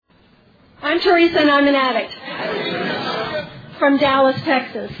I'm Teresa, and I'm an addict from Dallas,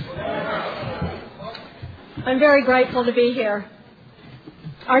 Texas. I'm very grateful to be here.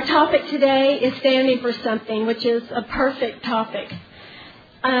 Our topic today is standing for something, which is a perfect topic.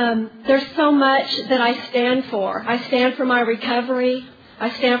 There's so much that I stand for. I stand for my recovery. I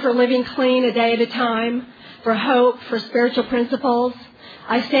stand for living clean a day at a time, for hope, for spiritual principles.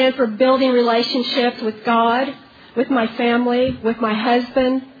 I stand for building relationships with God, with my family, with my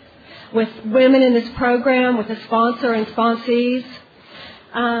husband, with women in this program, with the sponsor and sponsees.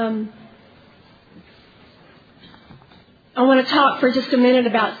 I want to talk for just a minute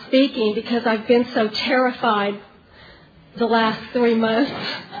about speaking because I've been so terrified the last 3 months.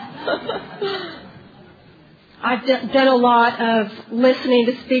 I've done a lot of listening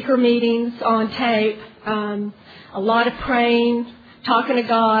to speaker meetings on tape, a lot of praying, talking to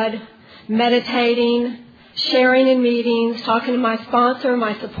God, meditating, sharing in meetings, talking to my sponsor,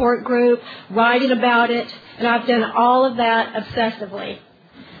 my support group, writing about it, and I've done all of that obsessively.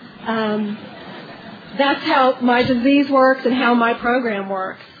 That's how my disease works and how my program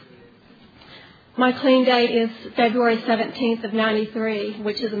works. My clean date is February 17th of 93,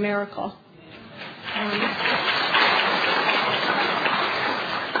 which is a miracle.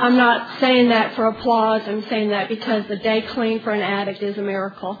 I'm not saying that for applause. I'm saying that because the day clean for an addict is a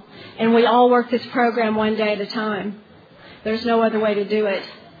miracle. And we all work this program one day at a time. There's no other way to do it.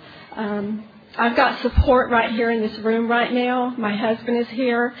 I've got support right here in this room right now. My husband is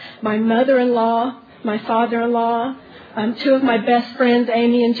here. My mother-in-law, my father-in-law, 2 of my best friends,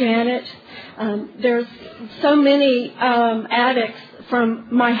 Amy and Janet. There's so many addicts from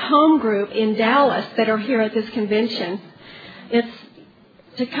my home group in Dallas that are here at this convention. It's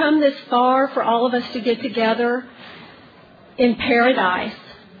to come this far for all of us to get together in paradise.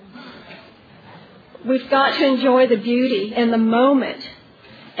 We've got to enjoy the beauty and the moment.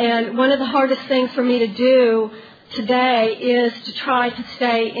 And one of the hardest things for me to do today is to try to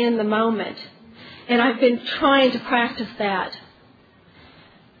stay in the moment. And I've been trying to practice that.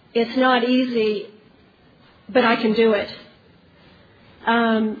 It's not easy, but I can do it.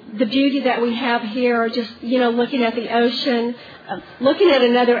 The beauty that we have here, just, looking at the ocean, looking at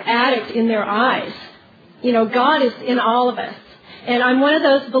another addict in their eyes. God is in all of us. And I'm one of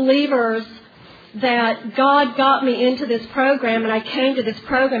those believers that God got me into this program, and I came to this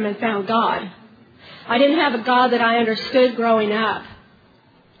program and found God. I didn't have a God that I understood growing up.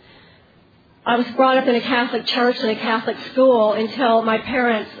 I was brought up in a Catholic church and a Catholic school until my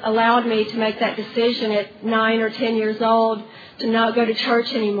parents allowed me to make that decision at 9 or 10 years old to not go to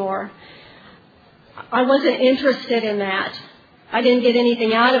church anymore. I wasn't interested in that. I didn't get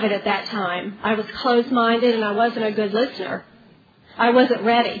anything out of it at that time. I was closed-minded and I wasn't a good listener. I wasn't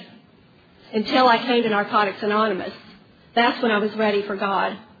ready until I came to Narcotics Anonymous. That's when I was ready for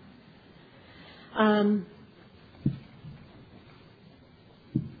God.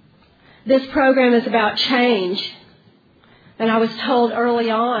 This program is about change. And I was told early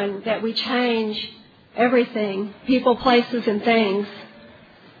on that we change everything, people, places, and things.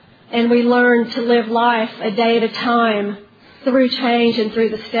 And we learn to live life a day at a time through change and through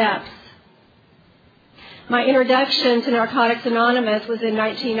the steps. My introduction to Narcotics Anonymous was in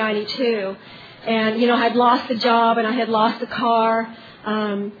 1992. And, I'd lost the job and I had lost the car.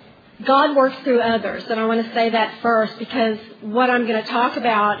 God works through others, and I want to say that first because what I'm going to talk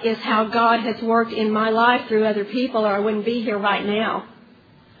about is how God has worked in my life through other people, or I wouldn't be here right now.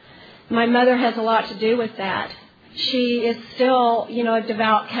 My mother has a lot to do with that. She is still, a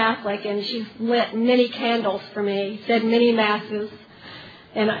devout Catholic, and she's lit many candles for me, said many masses,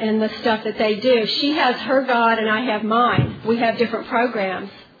 and the stuff that they do. She has her God, and I have mine. We have different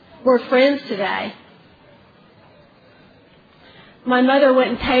programs. We're friends today. My mother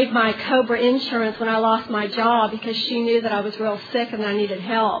went and paid my COBRA insurance when I lost my job because she knew that I was real sick and I needed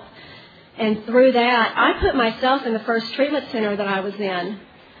help. And through that, I put myself in the first treatment center that I was in.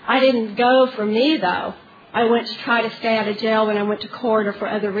 I didn't go for me, though. I went to try to stay out of jail when I went to court or for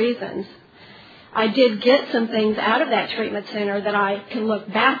other reasons. I did get some things out of that treatment center that I can look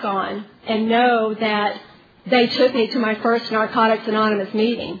back on and know that they took me to my first Narcotics Anonymous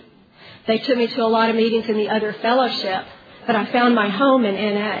meeting. They took me to a lot of meetings in the other fellowship. But I found my home in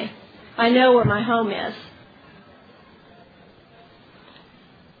NA. I know where my home is.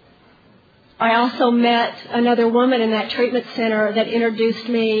 I also met another woman in that treatment center that introduced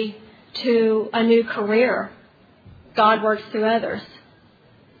me to a new career. God works through others.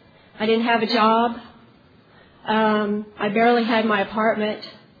 I didn't have a job. I barely had my apartment.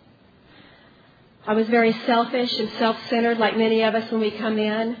 I was very selfish and self-centered like many of us when we come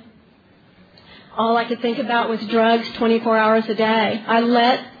in. All I could think about was drugs 24 hours a day. I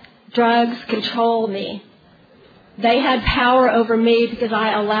let drugs control me. They had power over me because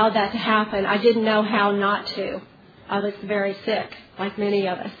I allowed that to happen. I didn't know how not to. I was very sick, like many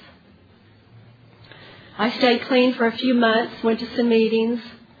of us. I stayed clean for a few months, went to some meetings.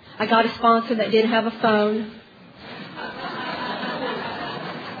 I got a sponsor that did have a phone.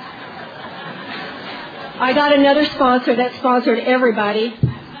 I got another sponsor that sponsored everybody.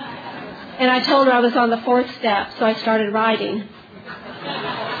 And I told her I was on the 4th step, so I started writing.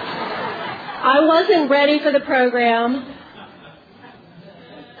 I wasn't ready for the program.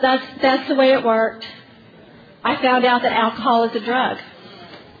 That's the way it worked. I found out that alcohol is a drug.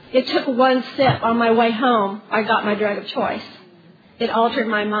 It took one sip on my way home. I got my drug of choice. It altered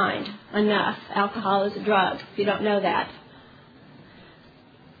my mind enough. Alcohol is a drug, if you don't know that.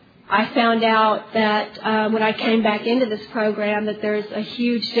 I found out that when I came back into this program that there's a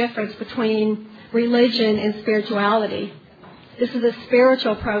huge difference between religion and spirituality. This is a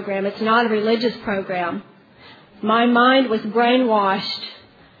spiritual program. It's not a religious program. My mind was brainwashed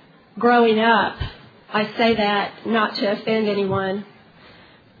growing up. I say that not to offend anyone.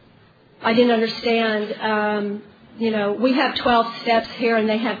 I didn't understand, we have 12 steps here and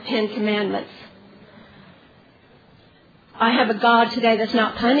they have 10 commandments. I have a God today that's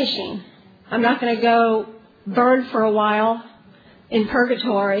not punishing. I'm not going to go burn for a while in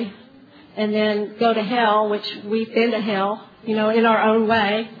purgatory and then go to hell, which we've been to hell, in our own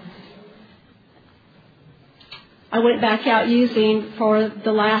way. I went back out using for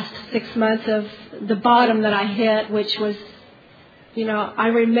the last 6 months of the bottom that I hit, which was, I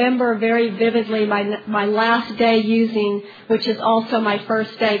remember very vividly my last day using, which is also my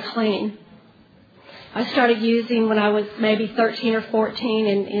first day clean. I started using when I was maybe 13 or 14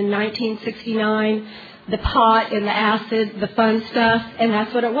 in 1969, the pot and the acid, the fun stuff, and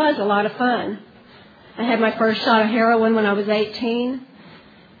that's what it was, a lot of fun. I had my first shot of heroin when I was 18,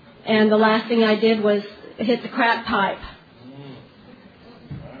 and the last thing I did was hit the crack pipe.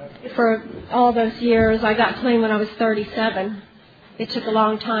 For all those years, I got clean when I was 37. It took a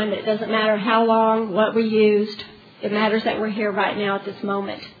long time, but it doesn't matter how long, what we used. It matters that we're here right now at this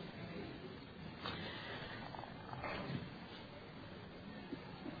moment.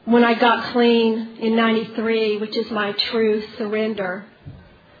 When I got clean in 93, which is my true surrender,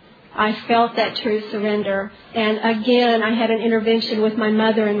 I felt that true surrender. And again, I had an intervention with my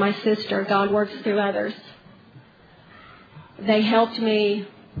mother and my sister. God works through others. They helped me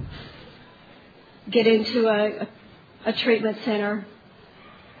get into a treatment center,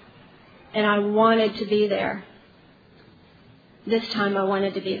 and I wanted to be there. This time I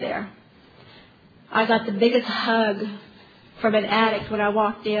wanted to be there. I got the biggest hug from an addict when I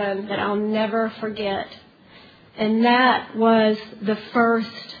walked in that I'll never forget. And that was the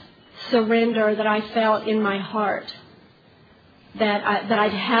first surrender that I felt in my heart. That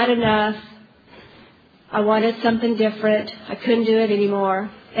I'd had enough. I wanted something different. I couldn't do it anymore.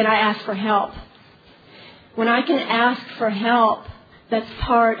 And I asked for help. When I can ask for help, that's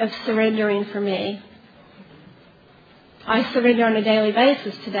part of surrendering for me. I surrender on a daily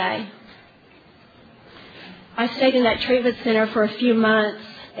basis today. I stayed in that treatment center for a few months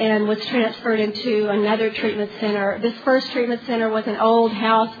and was transferred into another treatment center. This first treatment center was an old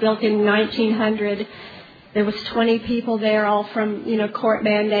house built in 1900. There was 20 people there, all from, court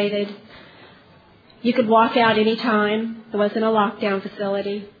mandated. You could walk out any time. There wasn't a lockdown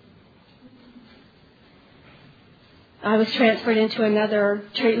facility. I was transferred into another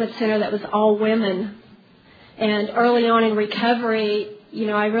treatment center that was all women. And early on in recovery,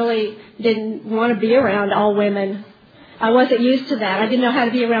 I really didn't want to be around all women. I wasn't used to that. I didn't know how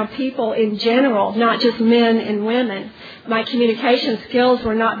to be around people in general, not just men and women. My communication skills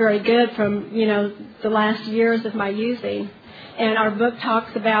were not very good from, the last years of my using. And our book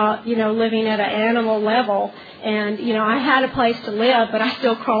talks about, living at an animal level. And, I had a place to live, but I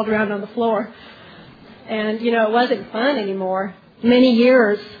still crawled around on the floor. And, it wasn't fun anymore. Many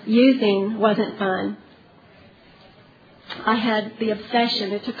years using wasn't fun. I had the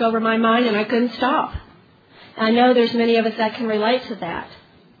obsession. It took over my mind and I couldn't stop. I know there's many of us that can relate to that.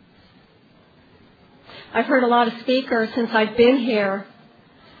 I've heard a lot of speakers since I've been here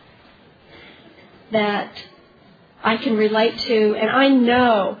that I can relate to, and I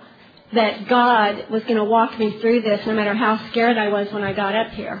know that God was going to walk me through this no matter how scared I was when I got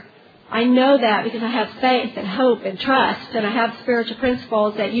up here. I know that because I have faith and hope and trust, and I have spiritual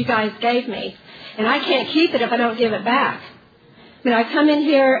principles that you guys gave me. And I can't keep it if I don't give it back. I come in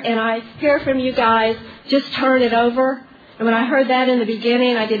here and I hear from you guys, just turn it over. And when I heard that in the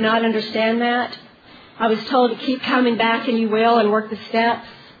beginning, I did not understand that. I was told to keep coming back and you will and work the steps.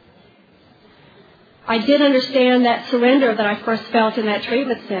 I did understand that surrender that I first felt in that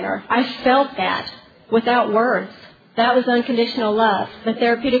treatment center. I felt that without words. That was unconditional love, the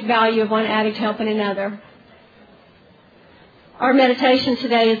therapeutic value of one addict helping another. Our meditation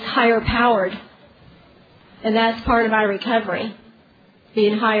today is higher powered, and that's part of my recovery,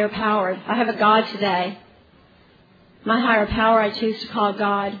 being higher powered. I have a God today. My higher power I choose to call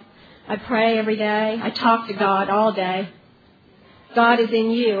God. I pray every day. I talk to God all day. God is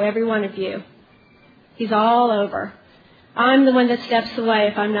in you, every one of you. He's all over. I'm the one that steps away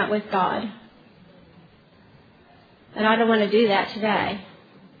if I'm not with God. And I don't want to do that today.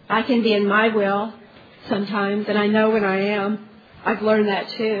 I can be in my will sometimes, and I know when I am. I've learned that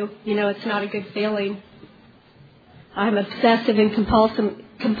too. You know, it's not a good feeling. I'm obsessive and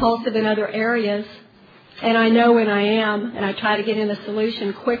compulsive in other areas, and I know when I am, and I try to get in a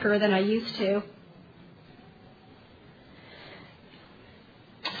solution quicker than I used to.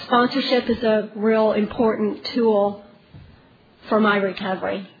 Sponsorship is a real important tool for my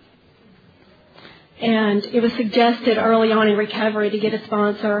recovery. And it was suggested early on in recovery to get a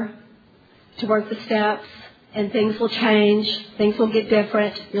sponsor, to work the steps, and things will change, things will get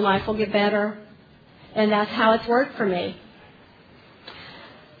different, your life will get better. And that's how it's worked for me.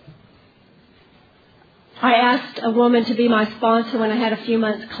 I asked a woman to be my sponsor when I had a few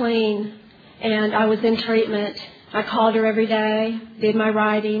months clean, and I was in treatment. I called her every day, did my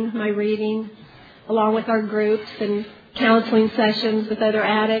writing, my reading, along with our groups and counseling sessions with other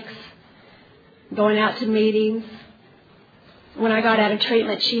addicts, going out to meetings. When I got out of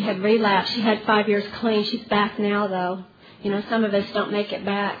treatment, she had relapsed. She had 5 years clean. She's back now, though. You know, some of us don't make it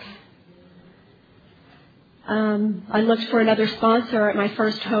back. I looked for another sponsor at my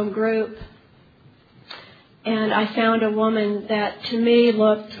first home group, and I found a woman that to me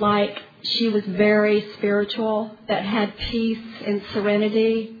looked like she was very spiritual, that had peace and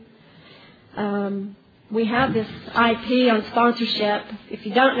serenity. We have this IP on sponsorship. If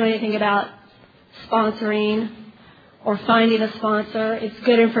you don't know anything about sponsoring or finding a sponsor, it's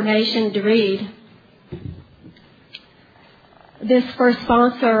good information to read. This first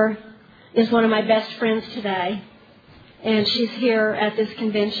sponsor is one of my best friends today, and she's here at this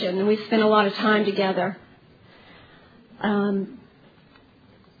convention, and we spent a lot of time together.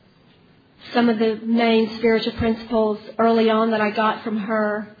 Some of the main spiritual principles early on that I got from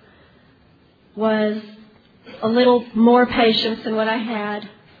her was a little more patience than what I had.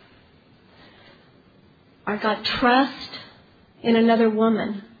 I got trust in another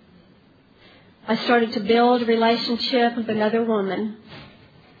woman. I started to build a relationship with another woman,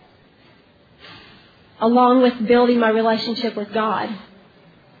 along with building my relationship with God,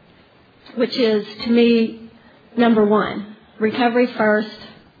 which is, to me, number one. Recovery first.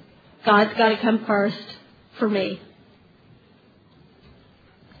 God's got to come first for me.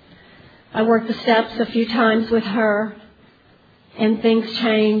 I worked the steps a few times with her, and things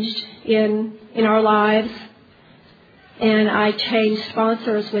changed in our lives. And I changed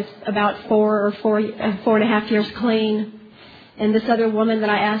sponsors with about 4.5 years clean. And this other woman that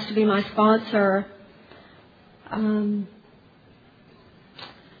I asked to be my sponsor,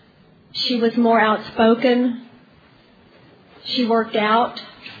 she was more outspoken. She worked out.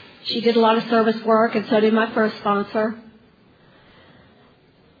 She did a lot of service work, and so did my first sponsor.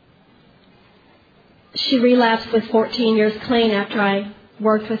 She relapsed with 14 years clean after I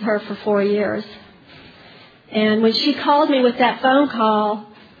worked with her for 4 years. And when she called me with that phone call,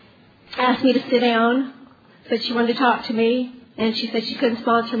 asked me to sit down, said she wanted to talk to me, and she said she couldn't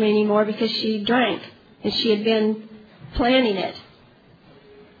sponsor me anymore because she drank, and she had been planning it.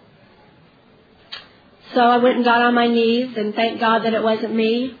 So I went and got on my knees and thanked God that it wasn't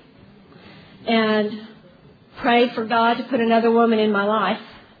me, and prayed for God to put another woman in my life.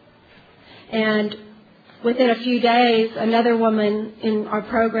 And within a few days, another woman in our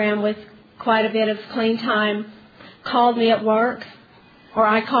program with quite a bit of clean time called me at work, or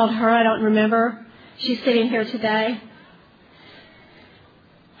I called her, I don't remember. She's sitting here today.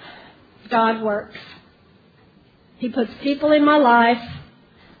 God works. He puts people in my life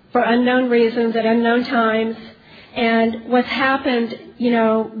for unknown reasons at unknown times. And what's happened,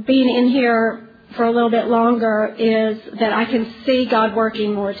 being in here for a little bit longer is that I can see God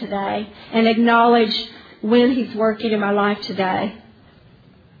working more today and acknowledge when He's working in my life today.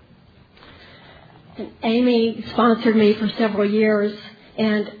 And Amy sponsored me for several years,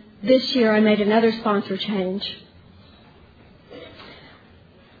 and this year I made another sponsor change.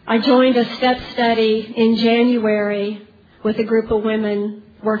 I joined a step study in January with a group of women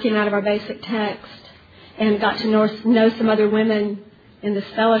working out of our basic text, and got to know some other women in this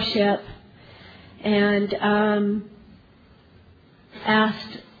fellowship, and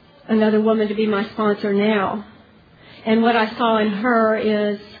asked another woman to be my sponsor now. And what I saw in her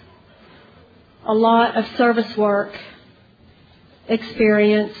is a lot of service work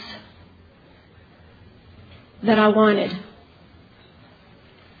experience that I wanted.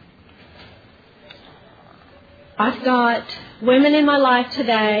 I've got women in my life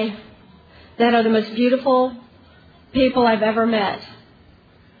today that are the most beautiful people I've ever met,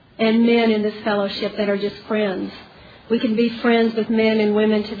 and men in this fellowship that are just friends. We can be friends with men and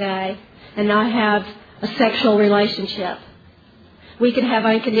women today and not have a sexual relationship. We can have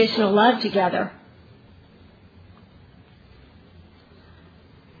unconditional love together.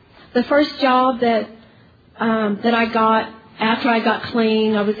 The first job that I got after I got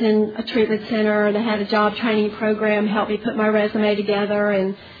clean, I was in a treatment center and they had a job training program, helped me put my resume together,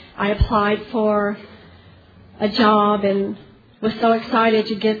 and I applied for a job and was so excited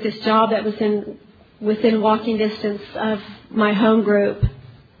to get this job that was within walking distance of my home group.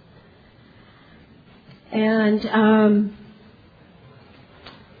 And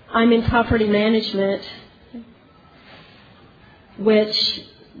I'm in property management, which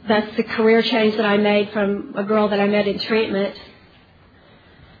that's the career change that I made from a girl that I met in treatment.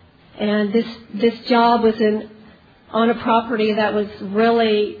 And this job was on a property that was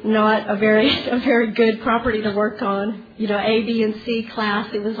really not a very good property to work on. You know, A, B, and C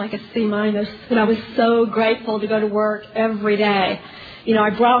class. It was like a C-. And I was so grateful to go to work every day. You know,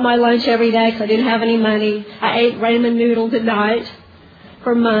 I brought my lunch every day because I didn't have any money. I ate ramen noodles at night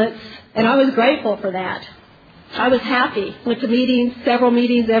for months, and I was grateful for that. I was happy. Went to meetings, several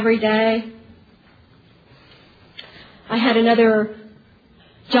meetings every day. I had another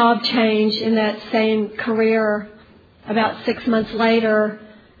job change in that same career about 6 months later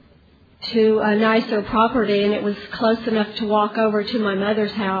to a nicer property, and it was close enough to walk over to my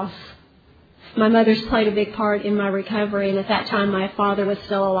mother's house. My mother's played a big part in my recovery, and at that time my father was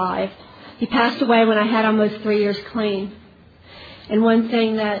still alive. He passed away when I had almost 3 years clean. And one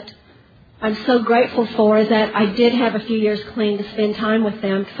thing that I'm so grateful for is that I did have a few years clean to spend time with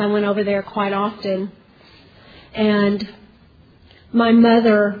them because I went over there quite often. And my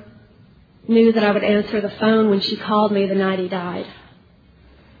mother knew that I would answer the phone when she called me the night he died.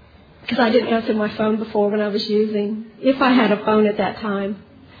 Because I didn't answer my phone before when I was using, if I had a phone at that time.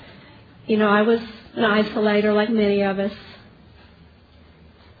 You know, I was an isolator like many of us.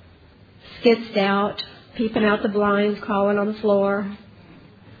 Skitzed out, peeping out the blinds, crawling on the floor.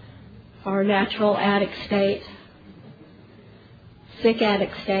 Our natural addict state. Sick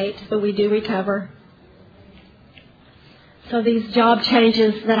addict state, but we do recover. So these job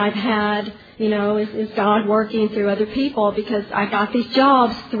changes that I've had, you know, is God working through other people, because I got these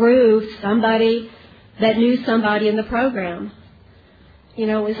jobs through somebody that knew somebody in the program. You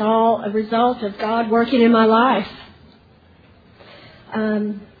know, it was all a result of God working in my life.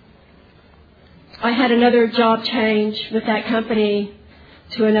 I had another job change with that company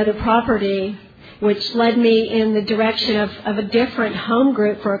to another property, which led me in the direction of a different home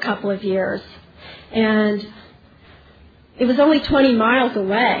group for a couple of years. And it was only 20 miles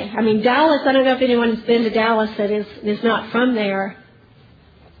away. I mean, Dallas, I don't know if anyone's been to Dallas that is not from there.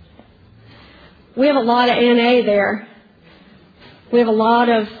 We have a lot of NA there. We have a lot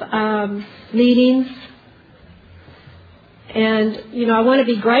of meetings. And, you know, I want to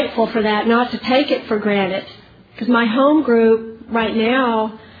be grateful for that, not to take it for granted. Because my home group right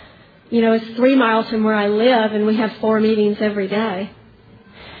now, you know, it's 3 miles from where I live, and we have 4 meetings every day.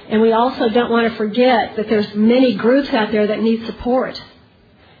 And we also don't want to forget that there's many groups out there that need support,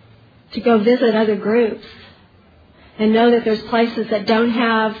 to go visit other groups and know that there's places that don't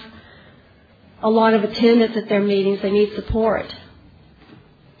have a lot of attendance at their meetings. They need support.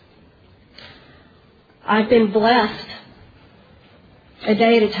 I've been blessed a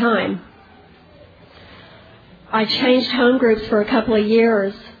day at a time. I changed home groups for a couple of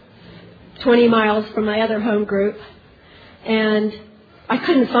years, 20 miles from my other home group, and I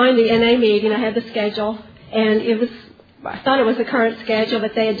couldn't find the NA meeting. I had the schedule, and I thought it was the current schedule,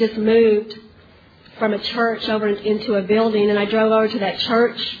 but they had just moved from a church over into a building, and I drove over to that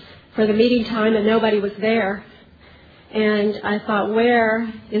church for the meeting time, and nobody was there. And I thought,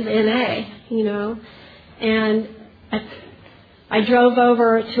 where is NA, you know? And I drove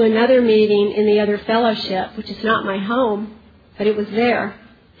over to another meeting in the other fellowship, which is not my home, but it was there.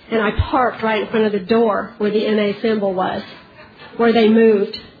 And I parked right in front of the door where the NA symbol was, where they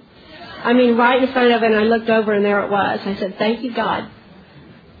moved. I mean, right in front of it, and I looked over, and there it was. I said, thank you, God.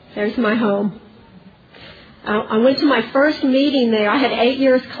 There's my home. I went to my first meeting there. I had 8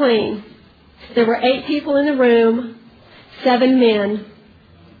 years clean. There were 8 people in the room, 7 men.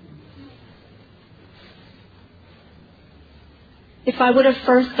 if I would have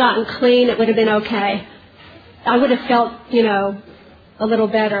first gotten clean, it would have been okay. I would have felt, a little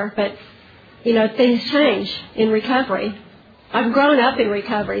better. But, things change in recovery. I've grown up in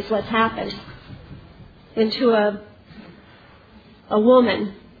recovery is what's happened. Into a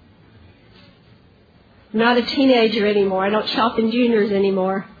woman. I'm not a teenager anymore. I don't shop in Juniors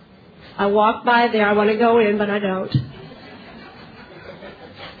anymore. I walk by there. I want to go in, but I don't.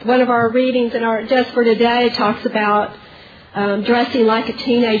 One of our readings in our Just for Today talks about dressing like a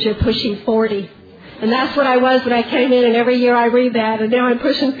teenager pushing 40. And that's what I was when I came in, and every year I read that, and now I'm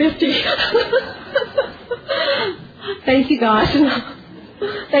pushing 50. Thank you, God.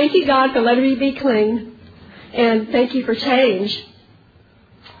 Thank you, God, for letting me be clean. And thank you for change.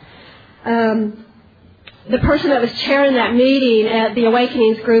 The person that was chairing that meeting at the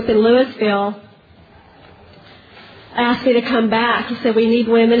Awakenings group in Louisville asked me to come back. He said, we need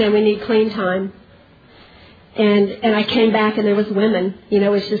women and we need clean time. And I came back and there was women. It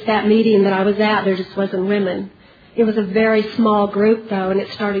was just that meeting that I was at, there just wasn't women. It was a very small group, though, and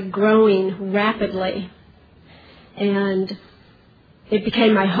it started growing rapidly. And it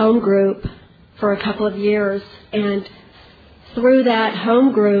became my home group for a couple of years. And through that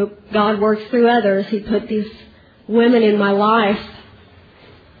home group, God worked through others. He put these women in my life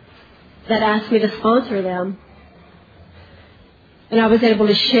that asked me to sponsor them. And I was able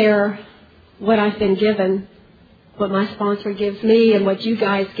to share what I've been given, what my sponsor gives me and what you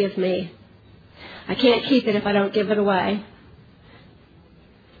guys give me. I can't keep it if I don't give it away.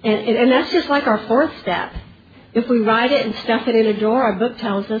 And that's just like our fourth step. If we write it and stuff it in a drawer, our book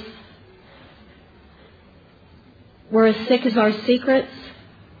tells us, we're as sick as our secrets.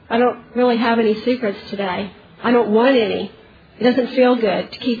 I don't really have any secrets today. I don't want any. It doesn't feel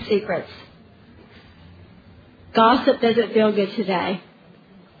good to keep secrets. Gossip doesn't feel good today.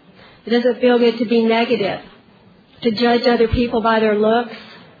 It doesn't feel good to be negative, to judge other people by their looks.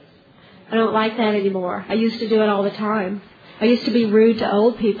 I don't like that anymore. I used to do it all the time. I used to be rude to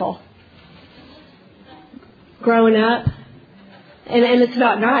old people growing up, and it's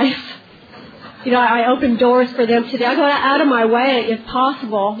not nice. I open doors for them today. I go out of my way, if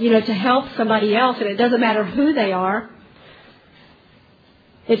possible, to help somebody else, and it doesn't matter who they are.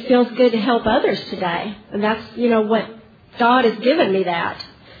 It feels good to help others today, and that's, what God has given me that.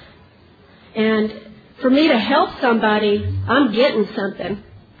 And for me to help somebody, I'm getting something.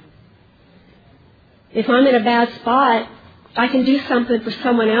 If I'm in a bad spot, I can do something for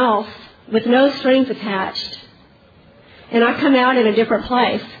someone else with no strings attached. And I come out in a different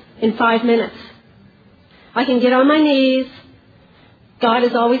place in 5 minutes. I can get on my knees. God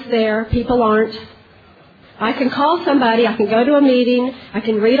is always there. People aren't. I can call somebody. I can go to a meeting. I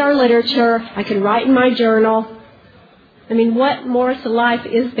can read our literature. I can write in my journal. I mean, what more to life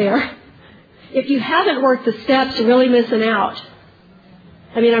is there? If you haven't worked the steps, you're really missing out.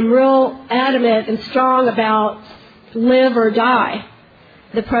 I mean, I'm real adamant and strong about live or die.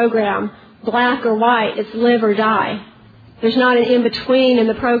 The program, black or white, it's live or die. There's not an in-between in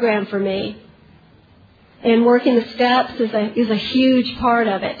the program for me. And working the steps is a huge part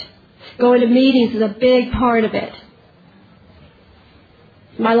of it. Going to meetings is a big part of it.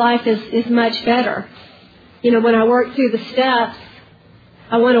 My life is much better. When I work through the steps,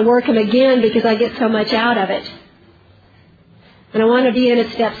 I want to work them again because I get so much out of it. And I want to be in a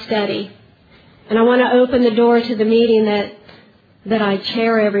step study. And I want to open the door to the meeting that I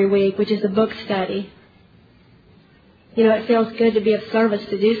chair every week, which is a book study. It feels good to be of service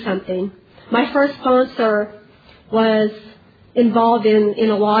to do something. My first sponsor was involved in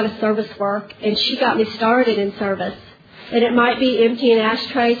a lot of service work, and she got me started in service. And it might be emptying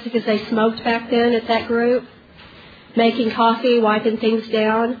ashtrays because they smoked back then at that group, making coffee, wiping things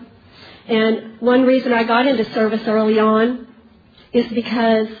down. And one reason I got into service early on is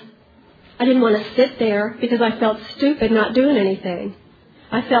because I didn't want to sit there because I felt stupid not doing anything.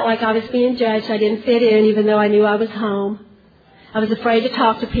 I felt like I was being judged. I didn't fit in even though I knew I was home. I was afraid to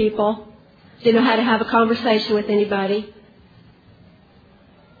talk to people. Didn't know how to have a conversation with anybody.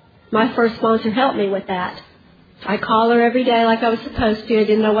 My first sponsor helped me with that. I call her every day like I was supposed to. I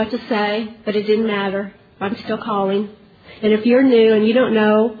didn't know what to say, but it didn't matter. I'm still calling. And if you're new and you don't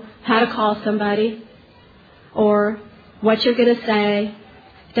know how to call somebody or what you're going to say,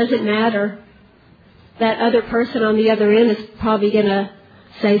 it doesn't matter. That other person on the other end is probably going to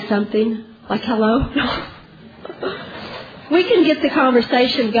say something like, hello. We can get the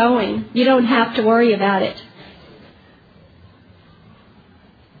conversation going. You don't have to worry about it.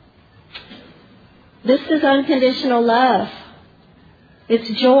 This is unconditional love. It's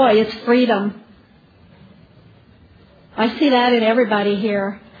joy. It's freedom. I see that in everybody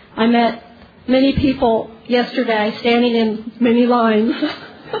here. I met many people, yesterday, standing in many lines.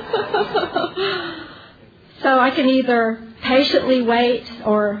 So I can either patiently wait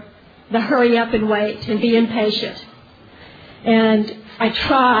or the hurry up and wait and be impatient. And I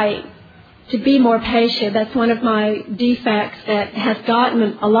try to be more patient. That's one of my defects that has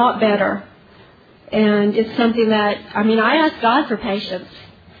gotten a lot better. And it's something that, I ask God for patience.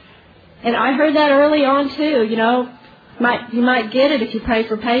 And I heard that early on too, you might get it if you pray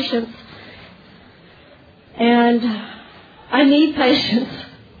for patience. And I need patience.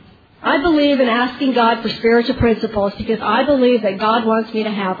 I believe in asking God for spiritual principles because I believe that God wants me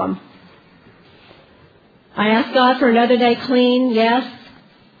to have them. I ask God for another day clean, yes.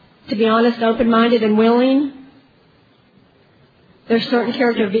 To be honest, open-minded and willing. There's certain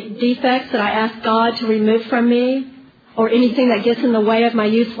character defects that I ask God to remove from me, or anything that gets in the way of my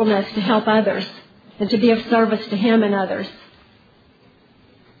usefulness to help others and to be of service to Him and others.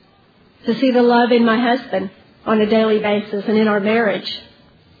 To see the love in my husband on a daily basis and in our marriage.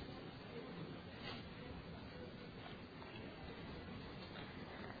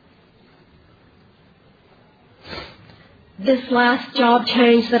 This last job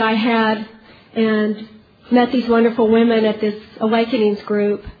change that I had and met these wonderful women at this Awakenings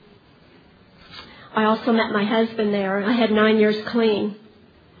group, I also met my husband there. I had 9 years clean.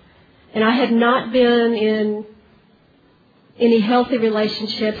 And I had not been in any healthy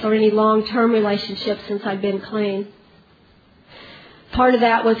relationships or any long-term relationships since I'd been clean. Part of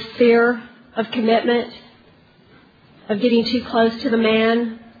that was fear of commitment, of getting too close to the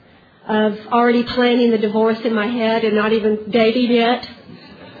man, of already planning the divorce in my head and not even dating yet,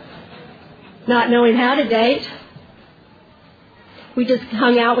 not knowing how to date. We just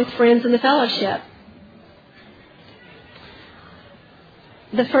hung out with friends in the fellowship.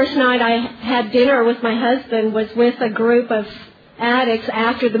 The first night I had dinner with my husband was with a group of addicts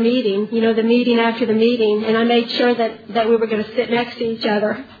after the meeting, the meeting after the meeting, and I made sure that we were going to sit next to each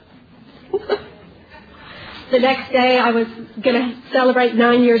other. The next day I was going to celebrate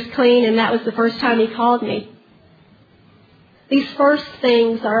 9 years clean, and that was the first time he called me. These first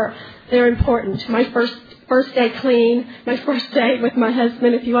things they're important. My first day clean, my first date with my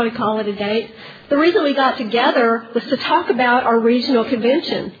husband, if you want to call it a date. The reason we got together was to talk about our regional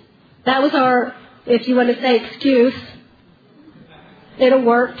convention. That was our, if you want to say, excuse. It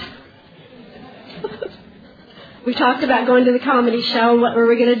worked. We talked about going to the comedy show and what we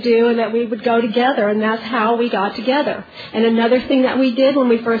were going to do and that we would go together, and that's how we got together. And another thing that we did when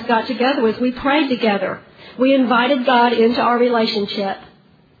we first got together was we prayed together. We invited God into our relationship.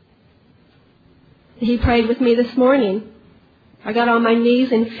 He prayed with me this morning. I got on my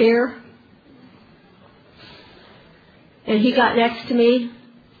knees in fear. And he got next to me.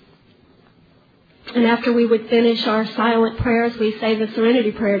 And after we would finish our silent prayers, we say the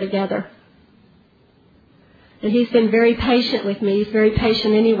serenity prayer together. And he's been very patient with me. He's very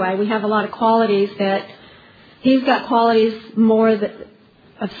patient anyway. We have a lot of qualities that he's got qualities more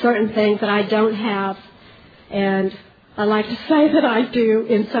of certain things that I don't have. And I like to say that I do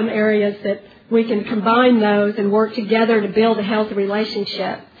in some areas, that we can combine those and work together to build a healthy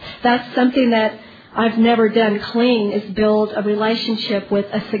relationship. That's something that I've never done clean, is build a relationship with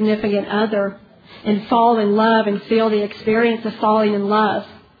a significant other and fall in love and feel the experience of falling in love.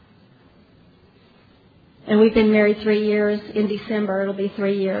 And we've been married 3 years. In December, it'll be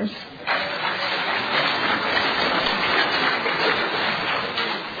 3 years.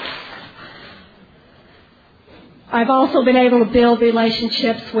 I've also been able to build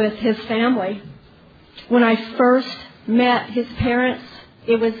relationships with his family. When I first met his parents,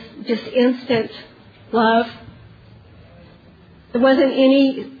 it was just instant love. There wasn't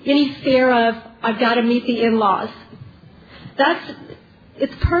any fear of, I've got to meet the in-laws.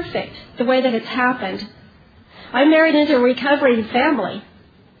 It's perfect the way that it's happened. I married into a recovering family.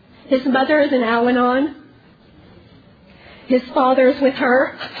 His mother is in Al-Anon. His father is with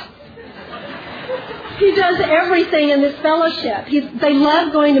her. He does everything in this fellowship. They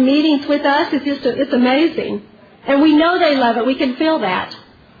love going to meetings with us. It's amazing. And we know they love it. We can feel that.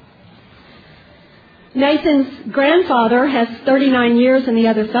 Nathan's grandfather has 39 years in the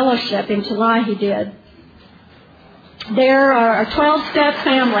other fellowship. In July he did. They're a 12-step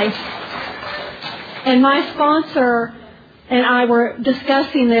family. And my sponsor and I were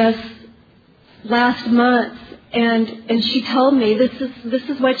discussing this last month, and she told me this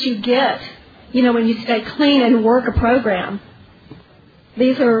is what you get, when you stay clean and work a program.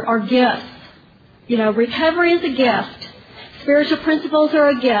 These are our gifts. Recovery is a gift. Spiritual principles are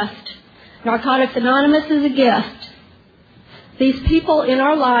a gift. Narcotics Anonymous is a gift. These people in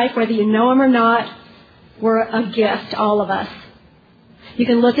our life, whether you know them or not, were a gift, all of us. You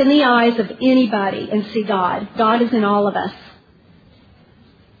can look in the eyes of anybody and see God. God is in all of us.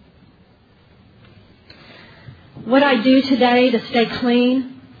 What I do today to stay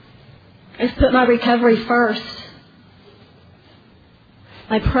clean is put my recovery first.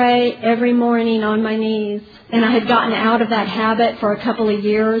 I pray every morning on my knees, and I had gotten out of that habit for a couple of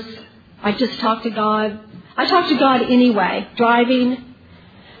years. I just talk to God. I talk to God anyway, driving.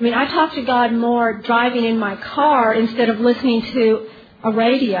 I talk to God more driving in my car instead of listening to a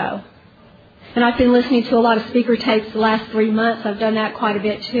radio. And I've been listening to a lot of speaker tapes the last 3 months. I've done that quite a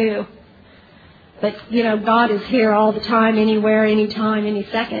bit too. But, God is here all the time, anywhere, anytime, any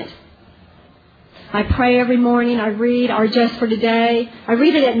second. I pray every morning. I read Our Just for Today. I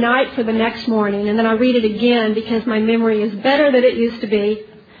read it at night for the next morning, and then I read it again because my memory is better than it used to be,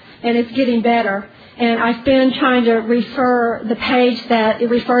 and it's getting better. And I've been trying to refer the page that it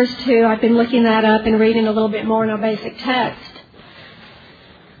refers to. I've been looking that up and reading a little bit more in our basic text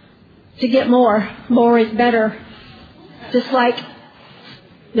to get more. More is better. Just like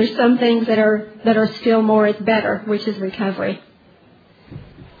there's some things that are still more is better, which is recovery.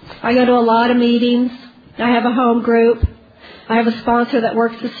 I go to a lot of meetings. I have a home group. I have a sponsor that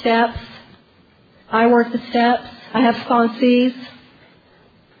works the steps. I work the steps. I have sponsees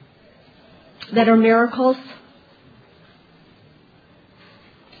that are miracles.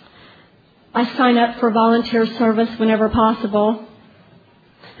 I sign up for volunteer service whenever possible.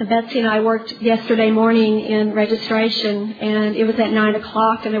 Betsy and I worked yesterday morning in registration, and it was at 9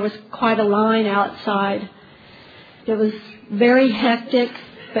 o'clock, and there was quite a line outside. It was very hectic,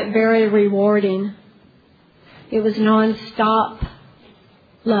 but very rewarding. It was nonstop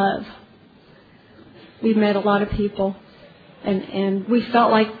love. We met a lot of people, and we felt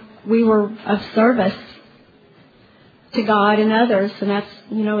like we were of service to God and others, and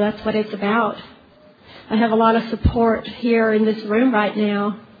that's what it's about. I have a lot of support here in this room right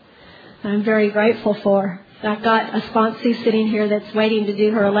now. I'm very grateful for. I've got a sponsee sitting here that's waiting to do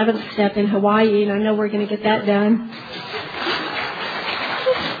her 11th step in Hawaii, and I know we're going to get that done.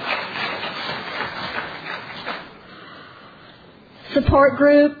 Support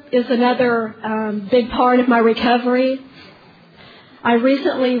group is another big part of my recovery. I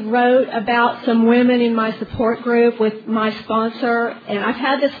recently wrote about some women in my support group with my sponsor, and I've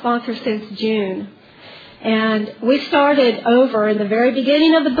had this sponsor since June. And we started over in the very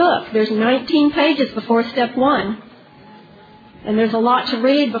beginning of the book. There's 19 pages before step 1. And there's a lot to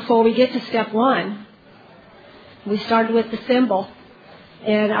read before we get to step 1. We started with the symbol.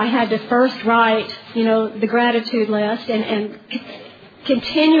 And I had to first write, the gratitude list and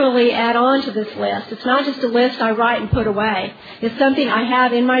continually add on to this list. It's not just a list I write and put away. It's something I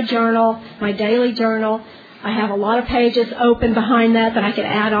have in my journal, my daily journal. I have a lot of pages open behind that I can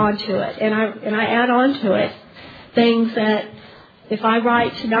add on to it. And I add on to it things that if I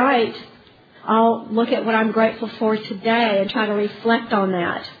write tonight, I'll look at what I'm grateful for today and try to reflect on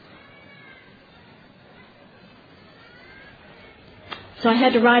that. So I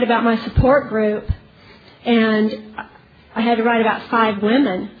had to write about my support group, and I had to write about 5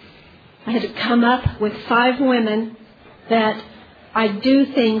 women. I had to come up with 5 women that I do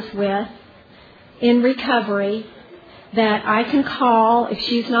things with in recovery that I can call if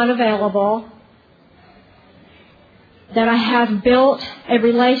she's not available, that I have built a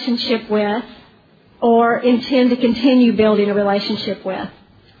relationship with or intend to continue building a relationship with.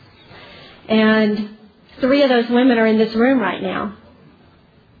 And 3 of those women are in this room right now.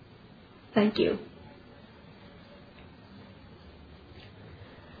 Thank you.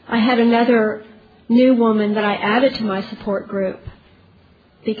 I had another new woman that I added to my support group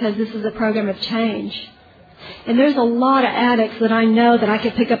because this is a program of change. And there's a lot of addicts that I know that I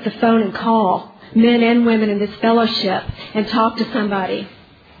could pick up the phone and call, men and women in this fellowship, and talk to somebody.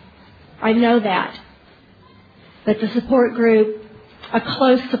 I know that. But the support group, a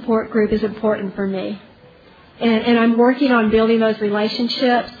close support group, is important for me. And I'm working on building those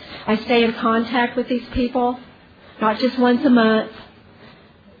relationships. I stay in contact with these people, not just once a month,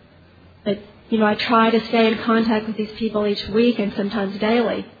 but I try to stay in contact with these people each week and sometimes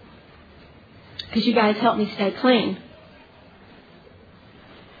daily, because you guys help me stay clean.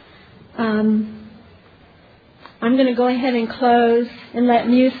 I'm going to go ahead and close and let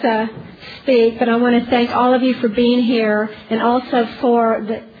Musa speak, but I want to thank all of you for being here, and also for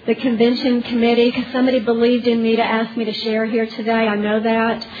the convention committee, because somebody believed in me to ask me to share here today. I know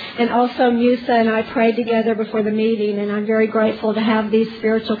that. And also Musa and I prayed together before the meeting, and I'm very grateful to have these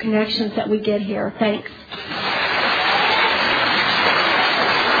spiritual connections that we get here. Thanks.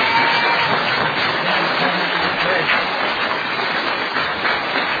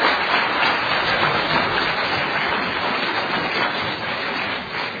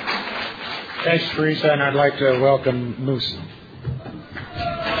 Thanks, Teresa, and I'd like to welcome Moose.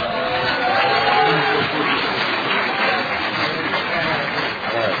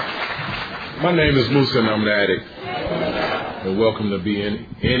 My name is Musa and I'm the addict, and welcome to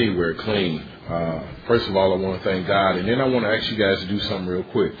Being Anywhere Clean. First of all, I want to thank God, and then I want to ask you guys to do something real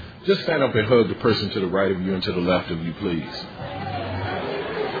quick. Just stand up and hug the person to the right of you and to the left of you, please.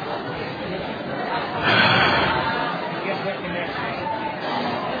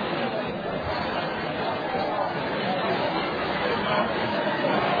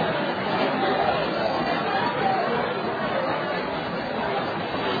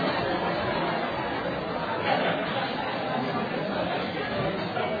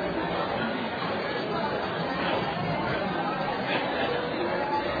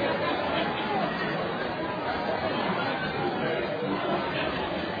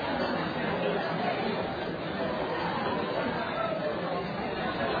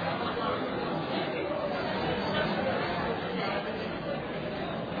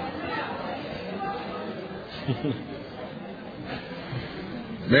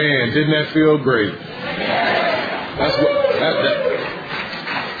 Man, didn't that feel great? That's what.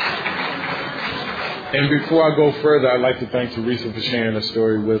 And before I go further, I'd like to thank Teresa for sharing her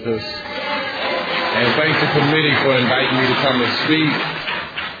story with us, and thank the committee for inviting me to come and speak.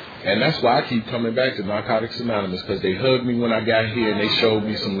 And that's why I keep coming back to Narcotics Anonymous, because they hugged me when I got here and they showed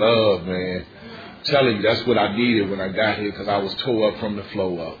me some love, man. I'm telling you, that's what I needed when I got here, because I was tore up from the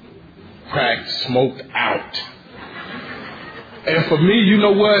flow up, cracked, smoked out. And for me, you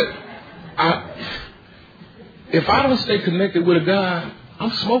know what? If I don't stay connected with a God,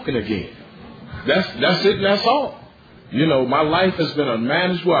 I'm smoking again. That's it and that's all. You know, my life has been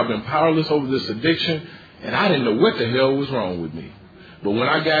unmanageable. I've been powerless over this addiction, and I didn't know what the hell was wrong with me. But when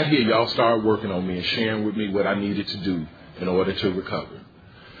I got here, y'all started working on me and sharing with me what I needed to do in order to recover.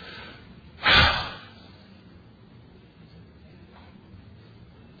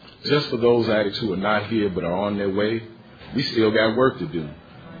 Just for those addicts who are not here but are on their way, we still got work to do.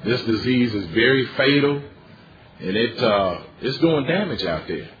 This disease is very fatal, and it's doing damage out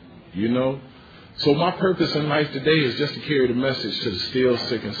there, you know. So my purpose in life today is just to carry the message to the still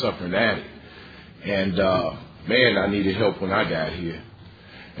sick and suffering addict. And man, I needed help when I got here.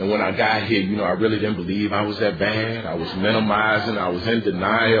 And when I got here, you know, I really didn't believe I was that bad. I was minimizing. I was in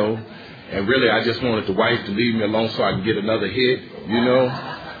denial. And really, I just wanted the wife to leave me alone so I could get another hit, you know.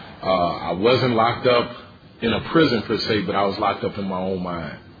 I wasn't locked up in a prison per se, but I was locked up in my own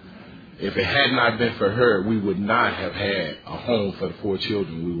mind. If it had not been for her, we would not have had a home for the 4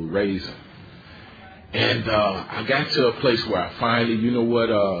 children we were raising. And I got to a place where I finally, you know what,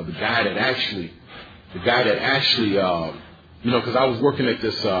 the guy that actually, you know, because I was working at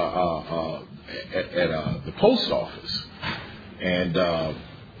this at the post office, and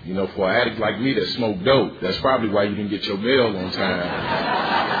you know, for an addict like me that smoked dope, that's probably why you didn't get your mail on time.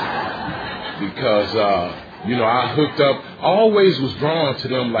 Because you know, I hooked up. I always was drawn to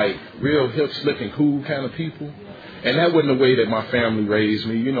them like real hip, slick, and cool kind of people. And that wasn't the way that my family raised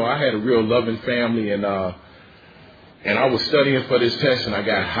me. You know, I had a real loving family, and I was studying for this test, and I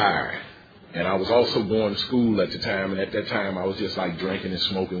got hired. And I was also going to school at the time, and at that time I was just like drinking and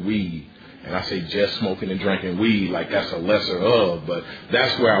smoking weed. And I say just smoking and drinking weed like that's a lesser of, but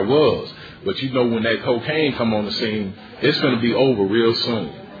that's where I was. But you know, when that cocaine come on the scene, it's going to be over real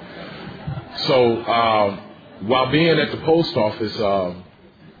soon. So while being at the post office,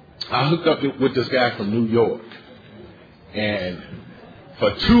 I hooked up with this guy from New York. And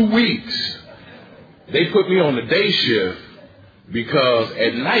for 2 weeks, they put me on the day shift because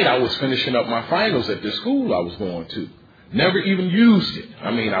at night I was finishing up my finals at the school I was going to. Never even used it.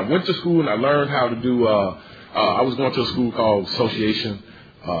 I mean, I went to school and I learned how to do, I was going to a school called Association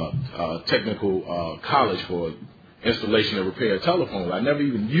Technical College for installation and repair of telephones. I never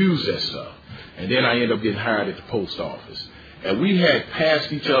even used that stuff. And then I ended up getting hired at the post office. And we had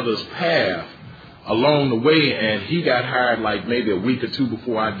passed each other's path along the way, and he got hired like maybe a week or 2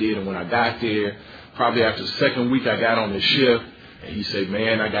 before I did. And when I got there, probably after the second week, I got on the shift, and he said,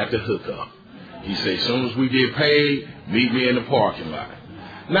 man, I got the hookup. He said, as soon as we get paid, meet me in the parking lot.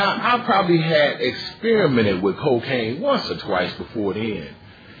 Now, I probably had experimented with cocaine once or twice before then.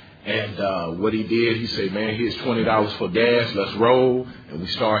 And what he did, he said, man, here's $20 for gas, let's roll. And we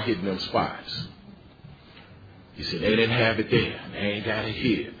started hitting them spots. He said, they didn't have it there. They ain't got it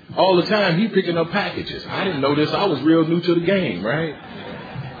here. All the time, he picking up packages. I didn't know this. I was real new to the game, right?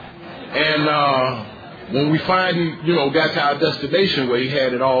 And when we finally, you know, got to our destination where he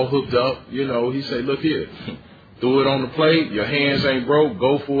had it all hooked up, you know, he said, look here, threw it on the plate. Your hands ain't broke.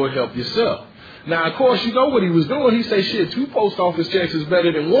 Go for it. Help yourself. Now, of course, you know what he was doing. He said, shit, 2 post office checks is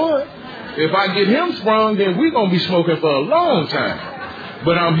better than 1. If I get him sprung, then we're going to be smoking for a long time.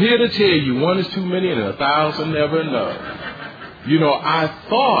 But I'm here to tell you, one is too many and 1,000 never enough. You know, I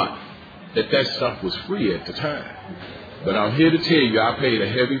thought that stuff was free at the time. But I'm here to tell you, I paid a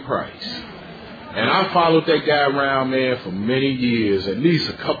heavy price. And I followed that guy around, man, for many years, at least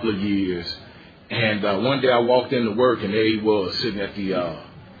a couple of years. And one day I walked into work, and there he was sitting at the,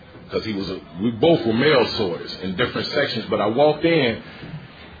 because we both were mail sorters in different sections. But I walked in,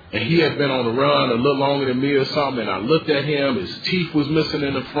 and he had been on the run a little longer than me or something. And I looked at him. His teeth was missing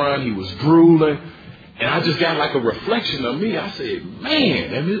in the front. He was drooling. And I just got like a reflection of me. I said,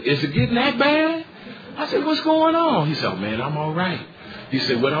 man, is it getting that bad? I said, what's going on? He said, oh, man, I'm all right. He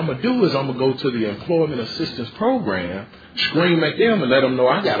said, what I'm going to do is I'm going to go to the Employment Assistance Program, scream at them and let them know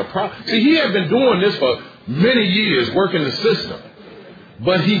I got a problem. See, he had been doing this for many years, working the system.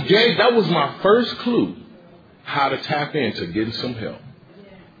 But that was my first clue how to tap into getting some help.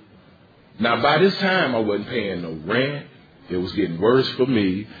 Now, by this time, I wasn't paying no rent. It was getting worse for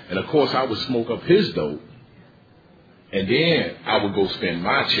me. And, of course, I would smoke up his dope. And then I would go spend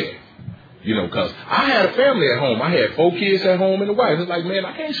my check. You know, because I had a family at home. I had 4 kids at home and a wife. It's like, man,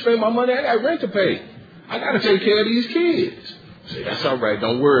 I can't spend my money. I got rent to pay. I got to take care of these kids. I said, that's all right.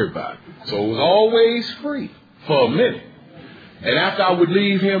 Don't worry about it. So it was always free for a minute. And after I would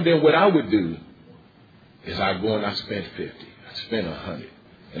leave him, then what I would do is I'd go and I spent 50. I'd spend 100.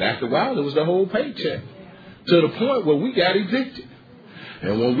 And after a while, it was the whole paycheck. To the point where we got evicted.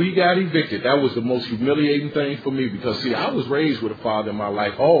 And when we got evicted, that was the most humiliating thing for me because, see, I was raised with a father in my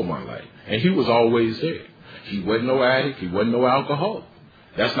life all my life. And he was always there. He wasn't no addict. He wasn't no alcoholic.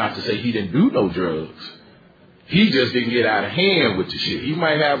 That's not to say he didn't do no drugs. He just didn't get out of hand with the shit. He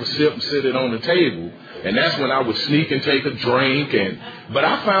might have a sip and sit it on the table. And that's when I would sneak and take a drink. But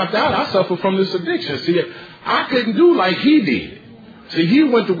I found out I suffered from this addiction. See, I couldn't do like he did. See, he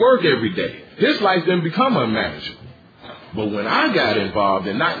went to work every day. His life didn't become unmanageable. But when I got involved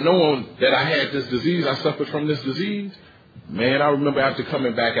and not knowing that I had this disease, I suffered from this disease, man, I remember after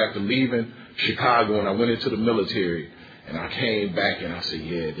coming back after leaving Chicago and I went into the military and I came back and I said,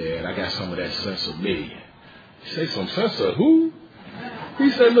 yeah, Dad, I got some of that sense of me. He said, some sense of who?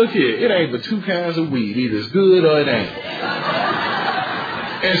 He said, look here, it ain't but 2 kinds of weed. Either it's good or it ain't.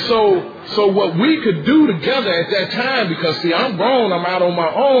 And so what we could do together at that time, because, see, I'm grown, I'm out on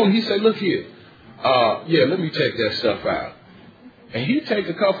my own, he said, look here. Yeah, let me take that stuff out. And he take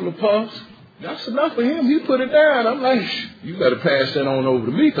a couple of puffs. That's enough for him. He put it down. I'm like, you better pass that on over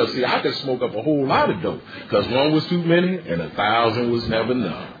to me because, see, I could smoke up a whole lot of dope because 1 was too many and 1,000 was never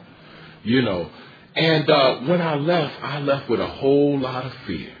enough. You know. And when I left with a whole lot of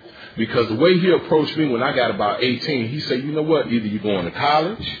fear because the way he approached me when I got about 18, he said, you know what, either you're going to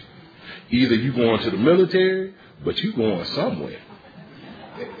college, either you're going to the military, but you're going somewhere.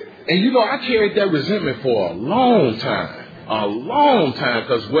 And, you know, I carried that resentment for a long time,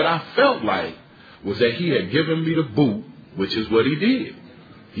 because what I felt like was that he had given me the boot, which is what he did.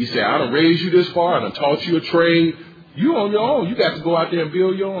 He said, I done raised you this far, I done taught you a trade. You on your own. You got to go out there and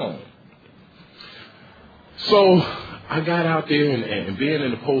build your own. So I got out there and being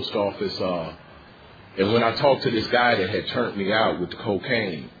in the post office, and when I talked to this guy that had turned me out with the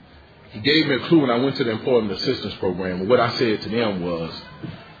cocaine, he gave me a clue when I went to the Employment Assistance Program. And what I said to them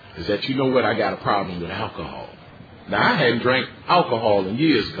is that, you know what, I got a problem with alcohol. Now, I hadn't drank alcohol in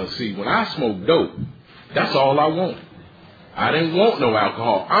years because, see, when I smoked dope, that's all I wanted. I didn't want no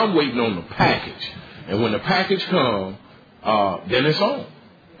alcohol. I'm waiting on the package. And when the package comes, then it's on.